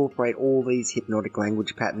incorporate all these hypnotic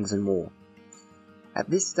language patterns and more. At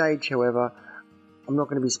this stage, however, I'm not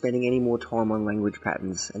going to be spending any more time on language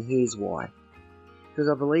patterns, and here's why. Because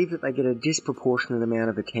I believe that they get a disproportionate amount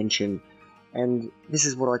of attention, and this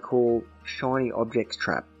is what I call shiny objects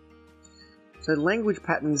trap. So language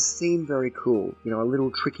patterns seem very cool, a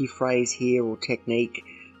little tricky phrase here or technique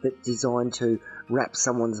that's designed to wrap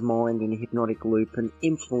someone's mind in a hypnotic loop and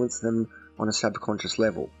influence them on a subconscious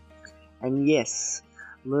level. And yes,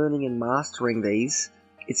 learning and mastering these,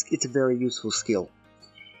 it's a very useful skill.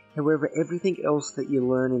 However, everything else that you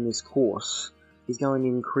learn in this course is going to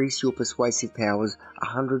increase your persuasive powers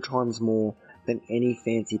 100 times more than any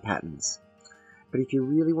fancy patterns. But if you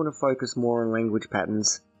really want to focus more on language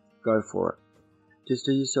patterns, go for it. Just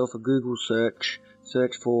do yourself a Google search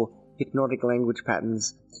for hypnotic language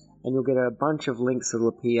patterns, and you'll get a bunch of links that'll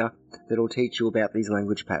appear that'll teach you about these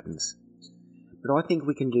language patterns. But I think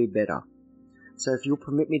we can do better. So if you'll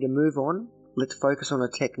permit me to move on, let's focus on a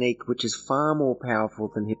technique which is far more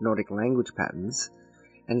powerful than hypnotic language patterns,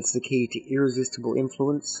 and it's the key to irresistible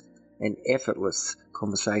influence and effortless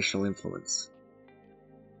conversational influence.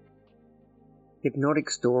 Hypnotic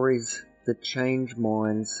stories that change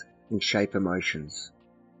minds and shape emotions.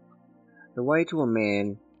 The way to a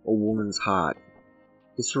man or woman's heart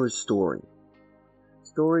is through story.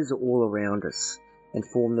 Stories are all around us and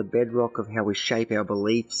form the bedrock of how we shape our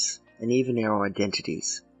beliefs and even our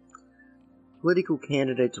identities. Political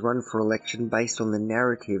candidates run for election based on the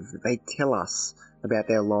narrative that they tell us about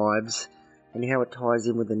their lives and how it ties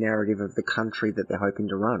in with the narrative of the country that they're hoping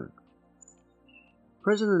to run.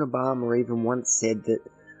 President Obama even once said that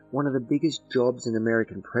one of the biggest jobs an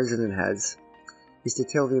American president has is to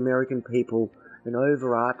tell the American people an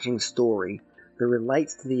overarching story that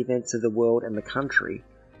relates to the events of the world and the country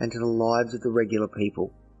and to the lives of the regular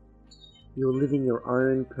people. You're living your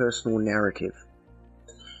own personal narrative.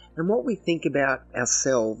 And what we think about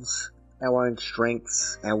ourselves, our own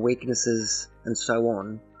strengths, our weaknesses, and so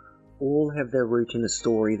on, all have their root in a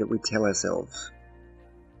story that we tell ourselves.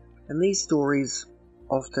 And these stories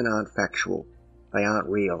often aren't factual. They aren't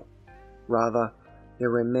real. Rather, they're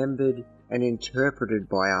remembered and interpreted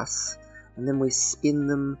by us, and then we spin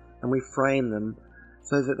them and we frame them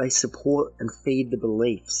so that they support and feed the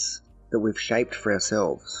beliefs that we've shaped for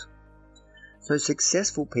ourselves. So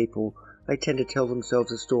successful people, they tend to tell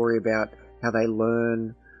themselves a story about how they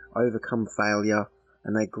learn, overcome failure,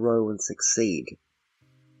 and they grow and succeed.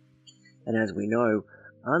 And as we know,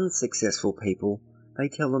 unsuccessful people, they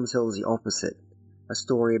tell themselves the opposite, a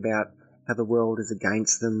story about how the world is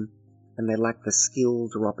against them and they lack the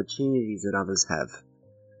skills or opportunities that others have.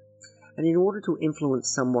 And in order to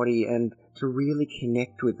influence somebody and to really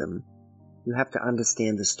connect with them, you have to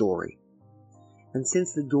understand the story. And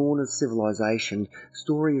since the dawn of civilization,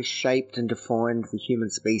 story has shaped and defined the human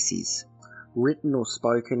species. Written or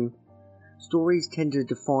spoken, stories tend to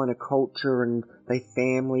define a culture and they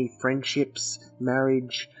family, friendships,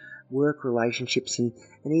 marriage, work relationships, and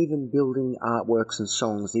even building artworks and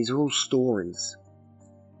songs. These are all stories.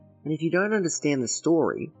 And if you don't understand the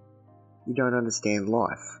story, you don't understand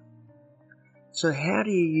life. So how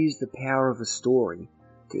do you use the power of a story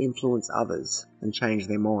to influence others and change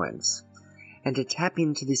their minds, and to tap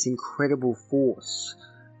into this incredible force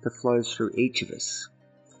that flows through each of us?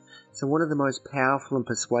 So one of the most powerful and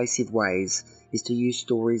persuasive ways is to use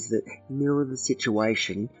stories that mirror the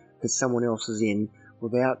situation that someone else is in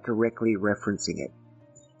without directly referencing it.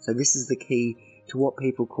 So this is the key to what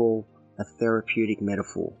people call a therapeutic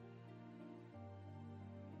metaphor.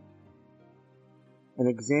 An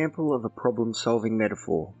example of a problem-solving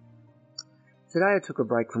metaphor. Today I took a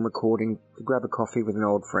break from recording to grab a coffee with an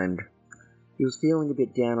old friend. He was feeling a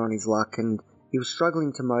bit down on his luck and he was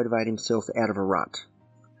struggling to motivate himself out of a rut.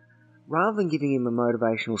 Rather than giving him a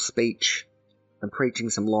motivational speech and preaching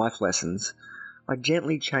some life lessons, I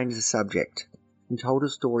gently changed the subject and told a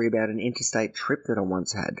story about an interstate trip that I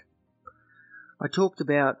once had. I talked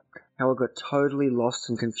about how I got totally lost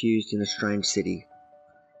and confused in a strange city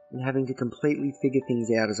and having to completely figure things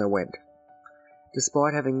out as I went.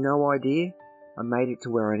 Despite having no idea, I made it to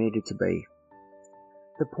where I needed to be.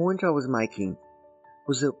 The point I was making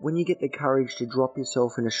was that when you get the courage to drop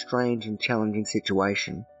yourself in a strange and challenging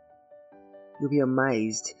situation, you'll be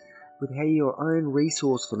amazed with how your own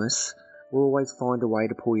resourcefulness will always find a way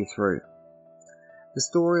to pull you through. The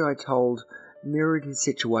story I told mirrored his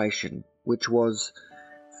situation, which was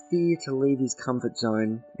fear to leave his comfort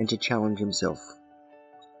zone and to challenge himself.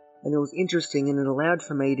 And it was interesting, and it allowed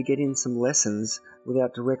for me to get in some lessons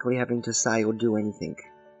without directly having to say or do anything.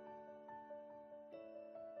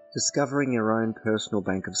 Discovering your own personal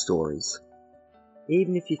bank of stories.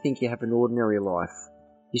 Even if you think you have an ordinary life,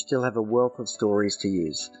 you still have a wealth of stories to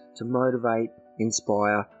use to motivate,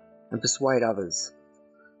 inspire, and persuade others.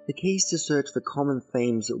 The key is to search for common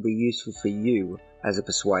themes that will be useful for you as a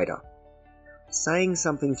persuader. Saying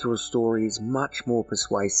something through a story is much more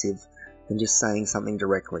persuasive than just saying something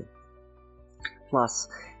directly. Plus,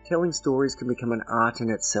 telling stories can become an art in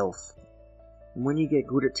itself. And when you get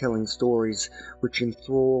good at telling stories which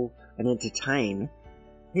enthrall and entertain,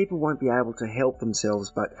 people won't be able to help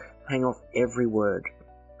themselves but hang off every word.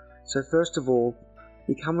 So first of all,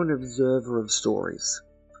 become an observer of stories,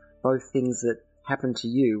 both things that happen to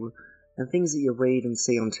you and things that you read and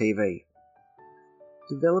see on TV.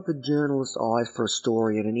 Develop a journalist's eye for a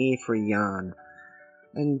story and an ear for a yarn,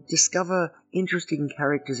 and discover interesting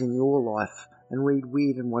characters in your life and read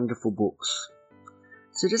weird and wonderful books.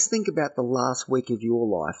 So just think about the last week of your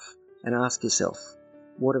life and ask yourself,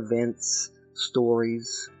 what events,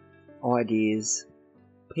 stories, ideas,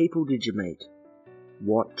 people did you meet,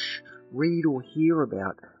 watch, read or hear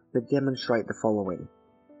about that demonstrate the following: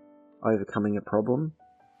 overcoming a problem,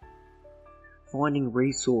 finding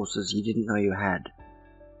resources you didn't know you had,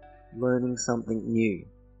 learning something new,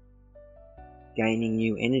 gaining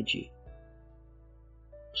new energy,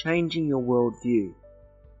 changing your worldview,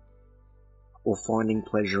 or finding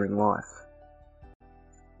pleasure in life.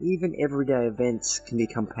 Even everyday events can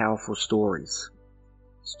become powerful stories.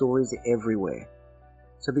 Stories are everywhere.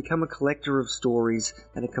 So become a collector of stories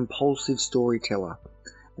and a compulsive storyteller.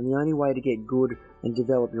 And the only way to get good and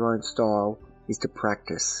develop your own style is to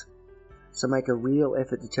practice. So make a real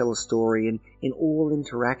effort to tell a story in all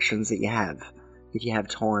interactions that you have, if you have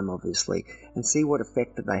time obviously, and see what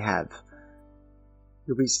effect that they have.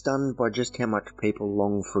 You'll be stunned by just how much people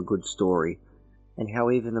long for a good story, and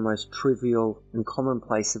how even the most trivial and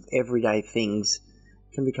commonplace of everyday things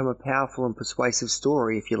can become a powerful and persuasive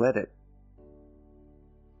story if you let it.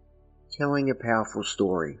 Telling a powerful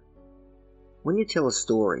story. When you tell a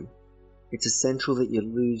story, it's essential that you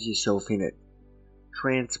lose yourself in it.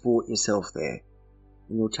 Transport yourself there,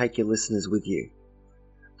 and you'll take your listeners with you.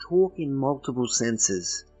 Talk in multiple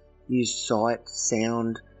senses. Use sight,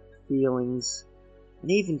 sound, feelings,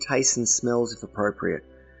 and even tastes and smells if appropriate,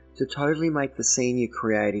 to totally make the scene you're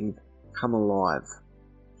creating come alive.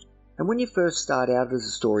 And when you first start out as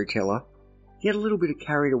a storyteller, get a little bit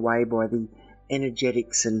carried away by the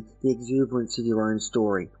energetics and the exuberance of your own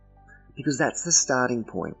story, because that's the starting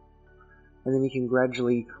point. And then you can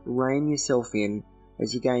gradually rein yourself in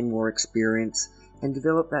as you gain more experience and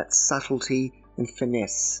develop that subtlety and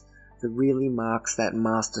finesse that really marks that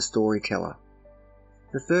master storyteller.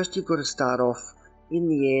 But first you've got to start off in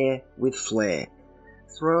the air with flair.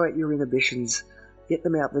 Throw out your inhibitions, get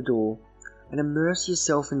them out the door, and immerse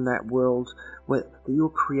yourself in that world that you're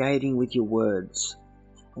creating with your words.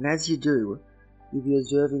 And as you do, you'll be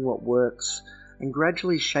observing what works and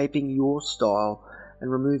gradually shaping your style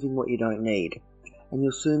and removing what you don't need. And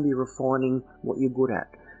you'll soon be refining what you're good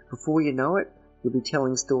at. Before you know it, you'll be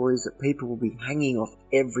telling stories that people will be hanging off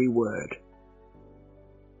every word.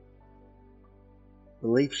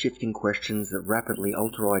 Belief-shifting questions that rapidly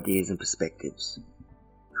alter ideas and perspectives.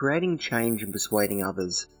 Creating change and persuading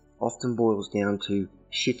others often boils down to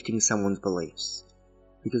shifting someone's beliefs,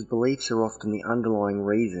 because beliefs are often the underlying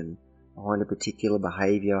reason behind a particular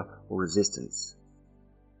behaviour or resistance.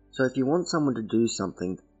 So if you want someone to do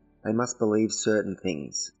something, they must believe certain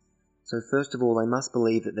things. So first of all, they must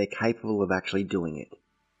believe that they're capable of actually doing it,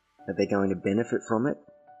 that they're going to benefit from it,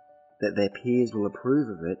 that their peers will approve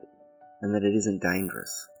of it, and that it isn't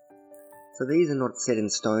dangerous. So these are not set in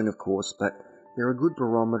stone, of course, but they're a good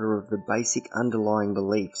barometer of the basic underlying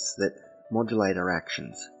beliefs that modulate our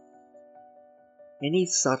actions. Any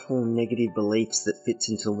subtle negative beliefs that fits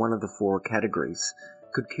into one of the four categories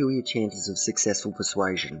could kill your chances of successful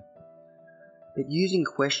persuasion. But using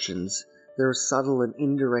questions, they're a subtle and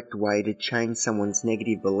indirect way to change someone's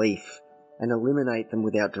negative belief and eliminate them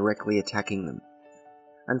without directly attacking them.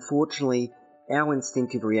 Unfortunately, our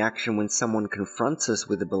instinctive reaction when someone confronts us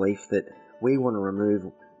with a belief that we want to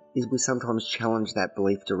remove is we sometimes challenge that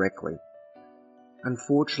belief directly.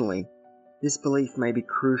 Unfortunately, this belief may be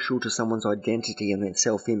crucial to someone's identity and their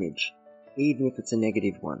self-image, even if it's a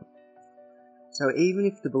negative one. So even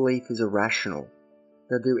if the belief is irrational,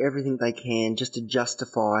 they'll do everything they can just to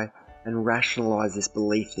justify and rationalize this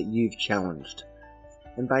belief that you've challenged.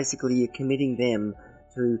 And basically you're committing them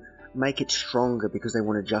to make it stronger because they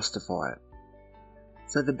want to justify it.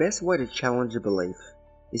 So the best way to challenge a belief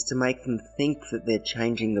is to make them think that they're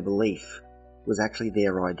changing the belief was actually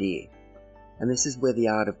their idea. And this is where the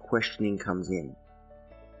art of questioning comes in.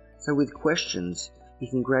 So with questions, you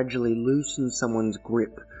can gradually loosen someone's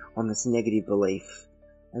grip on this negative belief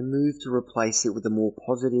and move to replace it with a more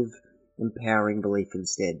positive, empowering belief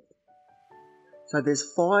instead. So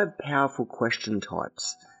there's 5 powerful question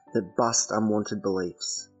types that bust unwanted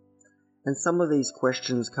beliefs. And some of these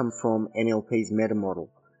questions come from NLP's meta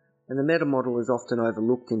model. And the meta model is often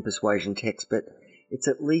overlooked in persuasion texts, but it's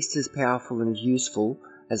at least as powerful and as useful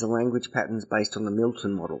as the language patterns based on the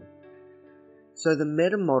Milton model. So the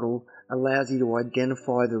meta model allows you to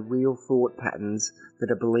identify the real thought patterns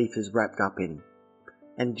that a belief is wrapped up in,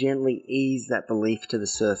 and gently ease that belief to the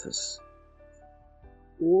surface.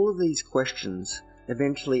 All of these questions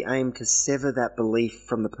eventually aim to sever that belief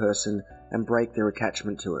from the person and break their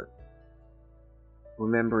attachment to it.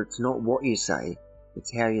 Remember, it's not what you say,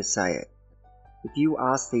 it's how you say it. If you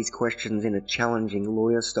ask these questions in a challenging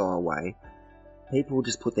lawyer-style way, people will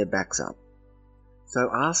just put their backs up. So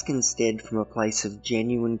ask instead from a place of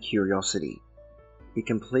genuine curiosity. Be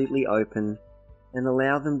completely open and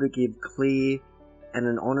allow them to give clear and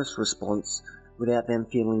an honest response without them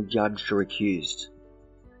feeling judged or accused.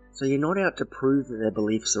 So you're not out to prove that their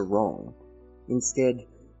beliefs are wrong. Instead,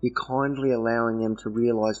 you're kindly allowing them to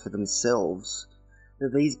realize for themselves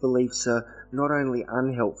that these beliefs are not only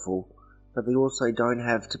unhelpful, but they also don't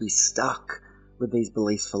have to be stuck with these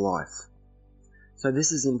beliefs for life. So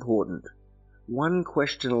this is important. One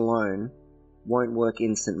question alone won't work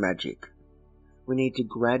instant magic. We need to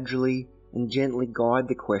gradually and gently guide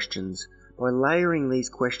the questions by layering these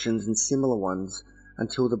questions and similar ones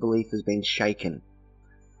until the belief has been shaken.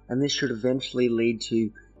 And this should eventually lead to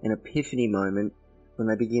an epiphany moment when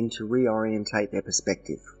they begin to reorientate their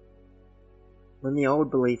perspective. When the old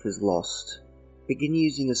belief is lost, begin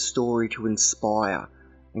using a story to inspire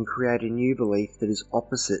and create a new belief that is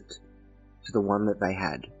opposite to the one that they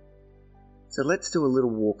had. So let's do a little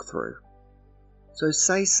walkthrough. So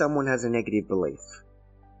say someone has a negative belief.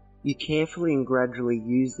 You carefully and gradually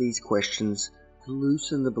use these questions to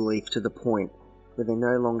loosen the belief to the point where they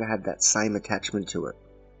no longer have that same attachment to it.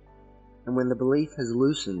 And when the belief has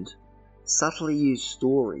loosened, subtly use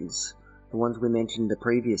stories, the ones we mentioned in the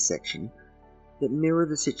previous section, that mirror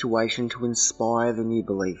the situation to inspire the new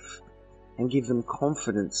belief and give them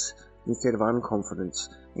confidence instead of unconfidence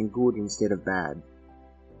and good instead of bad.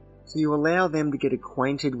 So you allow them to get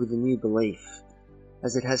acquainted with the new belief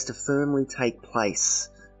as it has to firmly take place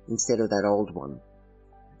instead of that old one.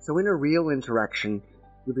 So in a real interaction,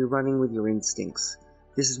 you'll be running with your instincts.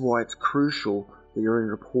 This is why it's crucial that you're in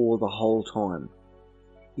rapport the whole time.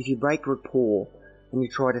 If you break rapport and you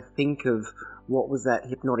try to think of what was that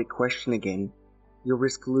hypnotic question again, you'll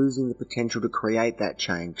risk losing the potential to create that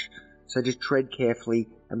change. So just tread carefully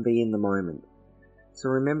and be in the moment. So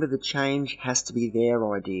remember, the change has to be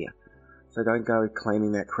their idea, so don't go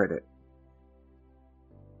claiming that credit.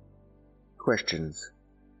 Questions.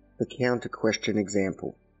 The counter question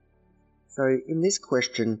example. So in this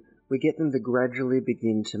question, we get them to gradually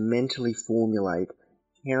begin to mentally formulate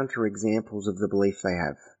counter examples of the belief they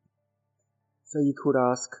have. So you could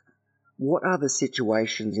ask, what are the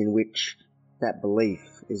situations in which that belief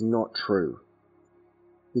is not true?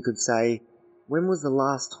 You could say, when was the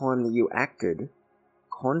last time that you acted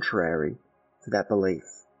contrary to that belief?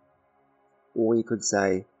 Or you could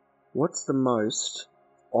say, what's the most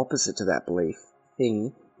opposite to that belief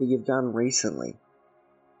thing that you've done recently?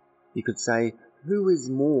 You could say, who is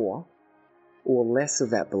more or less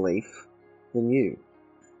of that belief than you?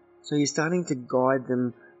 So you're starting to guide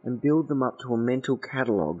them and build them up to a mental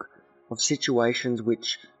catalogue of situations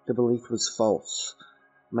which the belief was false,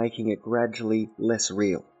 making it gradually less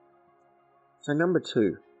real. So number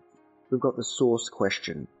 2, we've got the source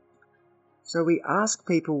question. So we ask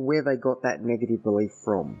people where they got that negative belief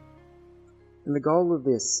from. And the goal of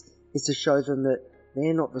this is to show them that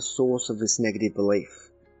they're not the source of this negative belief,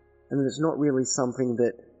 and that it's not really something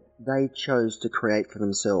that they chose to create for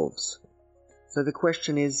themselves. So the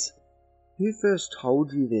question is, who first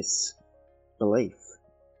told you this belief?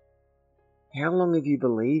 How long have you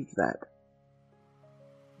believed that?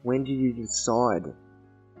 When did you decide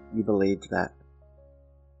you believed that?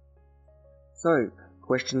 So,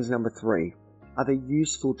 questions number 3 are the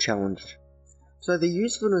useful challenge. So the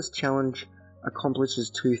usefulness challenge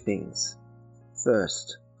accomplishes 2 things.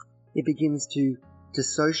 First, it begins to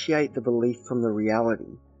dissociate the belief from the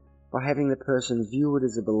reality by having the person view it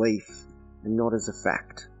as a belief and not as a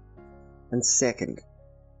fact. And second,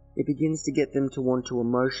 it begins to get them to want to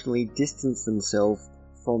emotionally distance themselves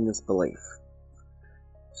from this belief.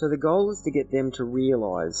 So the goal is to get them to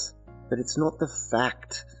realize that it's not the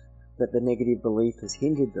fact that the negative belief has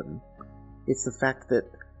hindered them, it's the fact that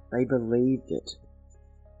they believed it.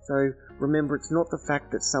 So remember, it's not the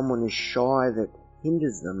fact that someone is shy that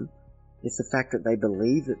hinders them, it's the fact that they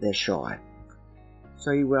believe that they're shy.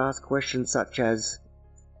 So you would ask questions such as,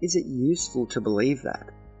 is it useful to believe that?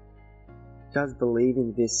 Does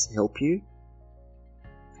believing this help you?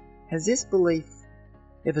 Has this belief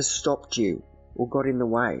ever stopped you or got in the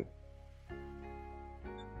way?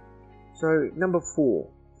 So number 4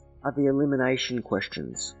 are the elimination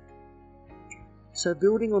questions. So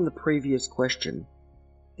building on the previous question,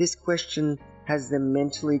 this question has them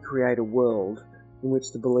mentally create a world in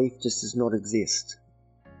which the belief just does not exist.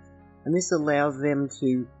 And this allows them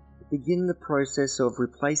to begin the process of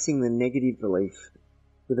replacing the negative belief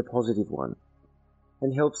with a positive one,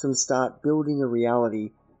 and helps them start building a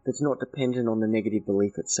reality that's not dependent on the negative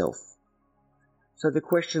belief itself. So the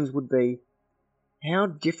questions would be, how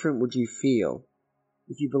different would you feel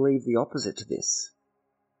if you believed the opposite to this?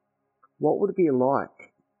 What would it be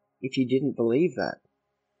like if you didn't believe that?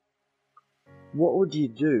 What would you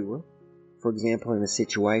do, for example, in a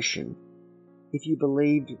situation, if you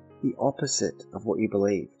believed the opposite of what you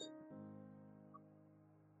believed?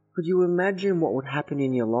 Could you imagine what would happen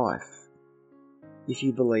in your life if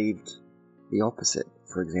you believed the opposite,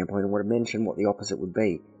 for example? And I want to mention what the opposite would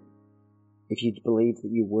be. If you believed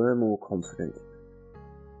that you were more confident.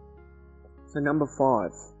 So number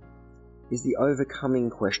 5 is the overcoming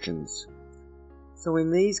questions. So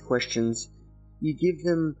in these questions, you give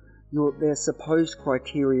them their supposed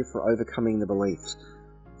criteria for overcoming the beliefs.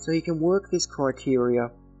 So you can work this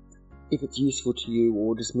criteria if it's useful to you,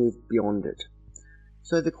 or just move beyond it.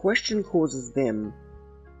 So the question causes them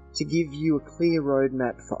to give you a clear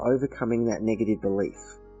roadmap for overcoming that negative belief.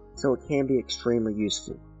 So it can be extremely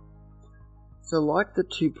useful. So like the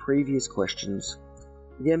 2 previous questions,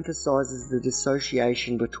 it emphasizes the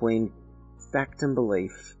dissociation between fact and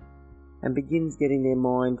belief, and begins getting their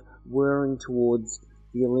mind whirring towards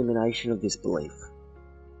the elimination of this belief.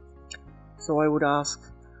 So I would ask,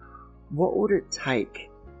 what would it take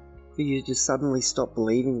for you to suddenly stop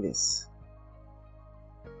believing this?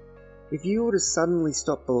 If you were to suddenly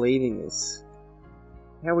stop believing this,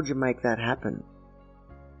 how would you make that happen?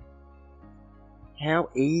 How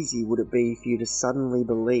easy would it be for you to suddenly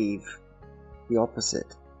believe the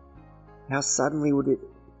opposite? How suddenly would it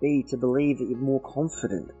be to believe that you're more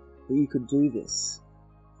confident, that you could do this?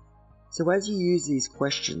 So as you use these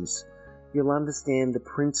questions, you'll understand the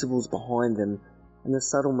principles behind them and the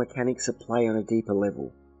subtle mechanics at play on a deeper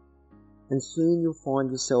level. And soon you'll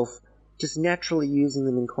find yourself just naturally using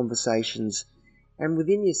them in conversations and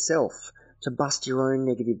within yourself to bust your own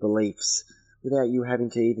negative beliefs without you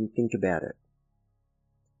having to even think about it.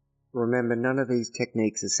 Remember, none of these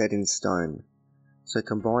techniques are set in stone, so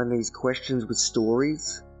combine these questions with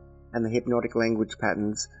stories and the hypnotic language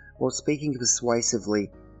patterns while speaking persuasively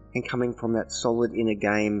and coming from that solid inner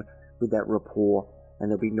game with that rapport, and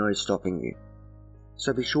there'll be no stopping you.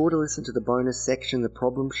 So be sure to listen to the bonus section, the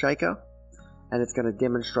Problem Shaker, and it's going to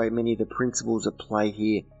demonstrate many of the principles at play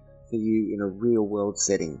here for you in a real world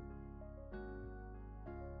setting.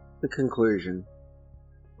 The conclusion.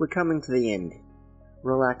 We're coming to the end.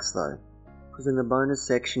 Relax though, because in the bonus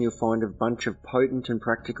section you'll find a bunch of potent and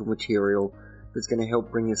practical material that's going to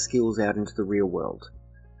help bring your skills out into the real world.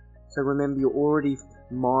 So remember, you're already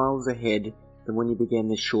miles ahead than when you began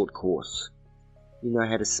this short course. You know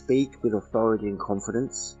how to speak with authority and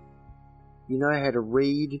confidence. You know how to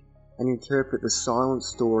read and interpret the silent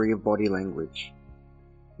story of body language.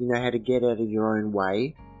 You know how to get out of your own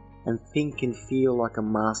way and think and feel like a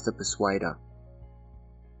master persuader.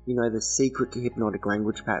 You know the secret to hypnotic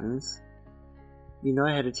language patterns. You know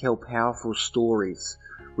how to tell powerful stories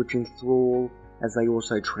which enthrall as they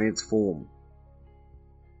also transform.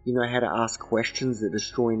 You know how to ask questions that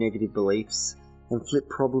destroy negative beliefs and flip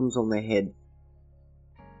problems on their head.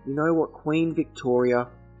 You know what Queen Victoria,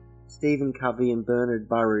 Stephen Covey and Bernard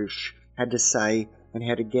Baruch had to say and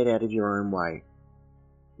how to get out of your own way.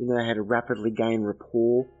 You know how to rapidly gain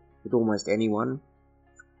rapport with almost anyone.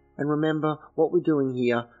 And remember, what we're doing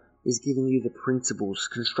here is giving you the principles,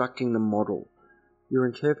 constructing the model. You're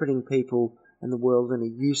interpreting people and the world in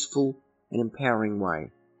a useful and empowering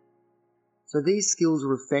way. So these skills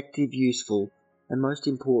are effective, useful, and most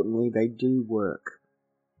importantly, they do work.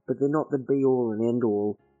 But they're not the be-all and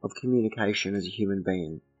end-all of communication as a human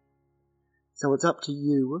being. So it's up to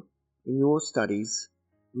you, in your studies,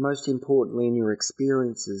 most importantly in your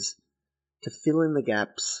experiences, to fill in the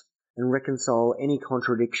gaps and reconcile any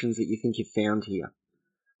contradictions that you think you've found here.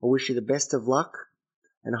 I wish you the best of luck,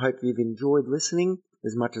 and I hope you've enjoyed listening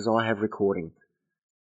as much as I have recording.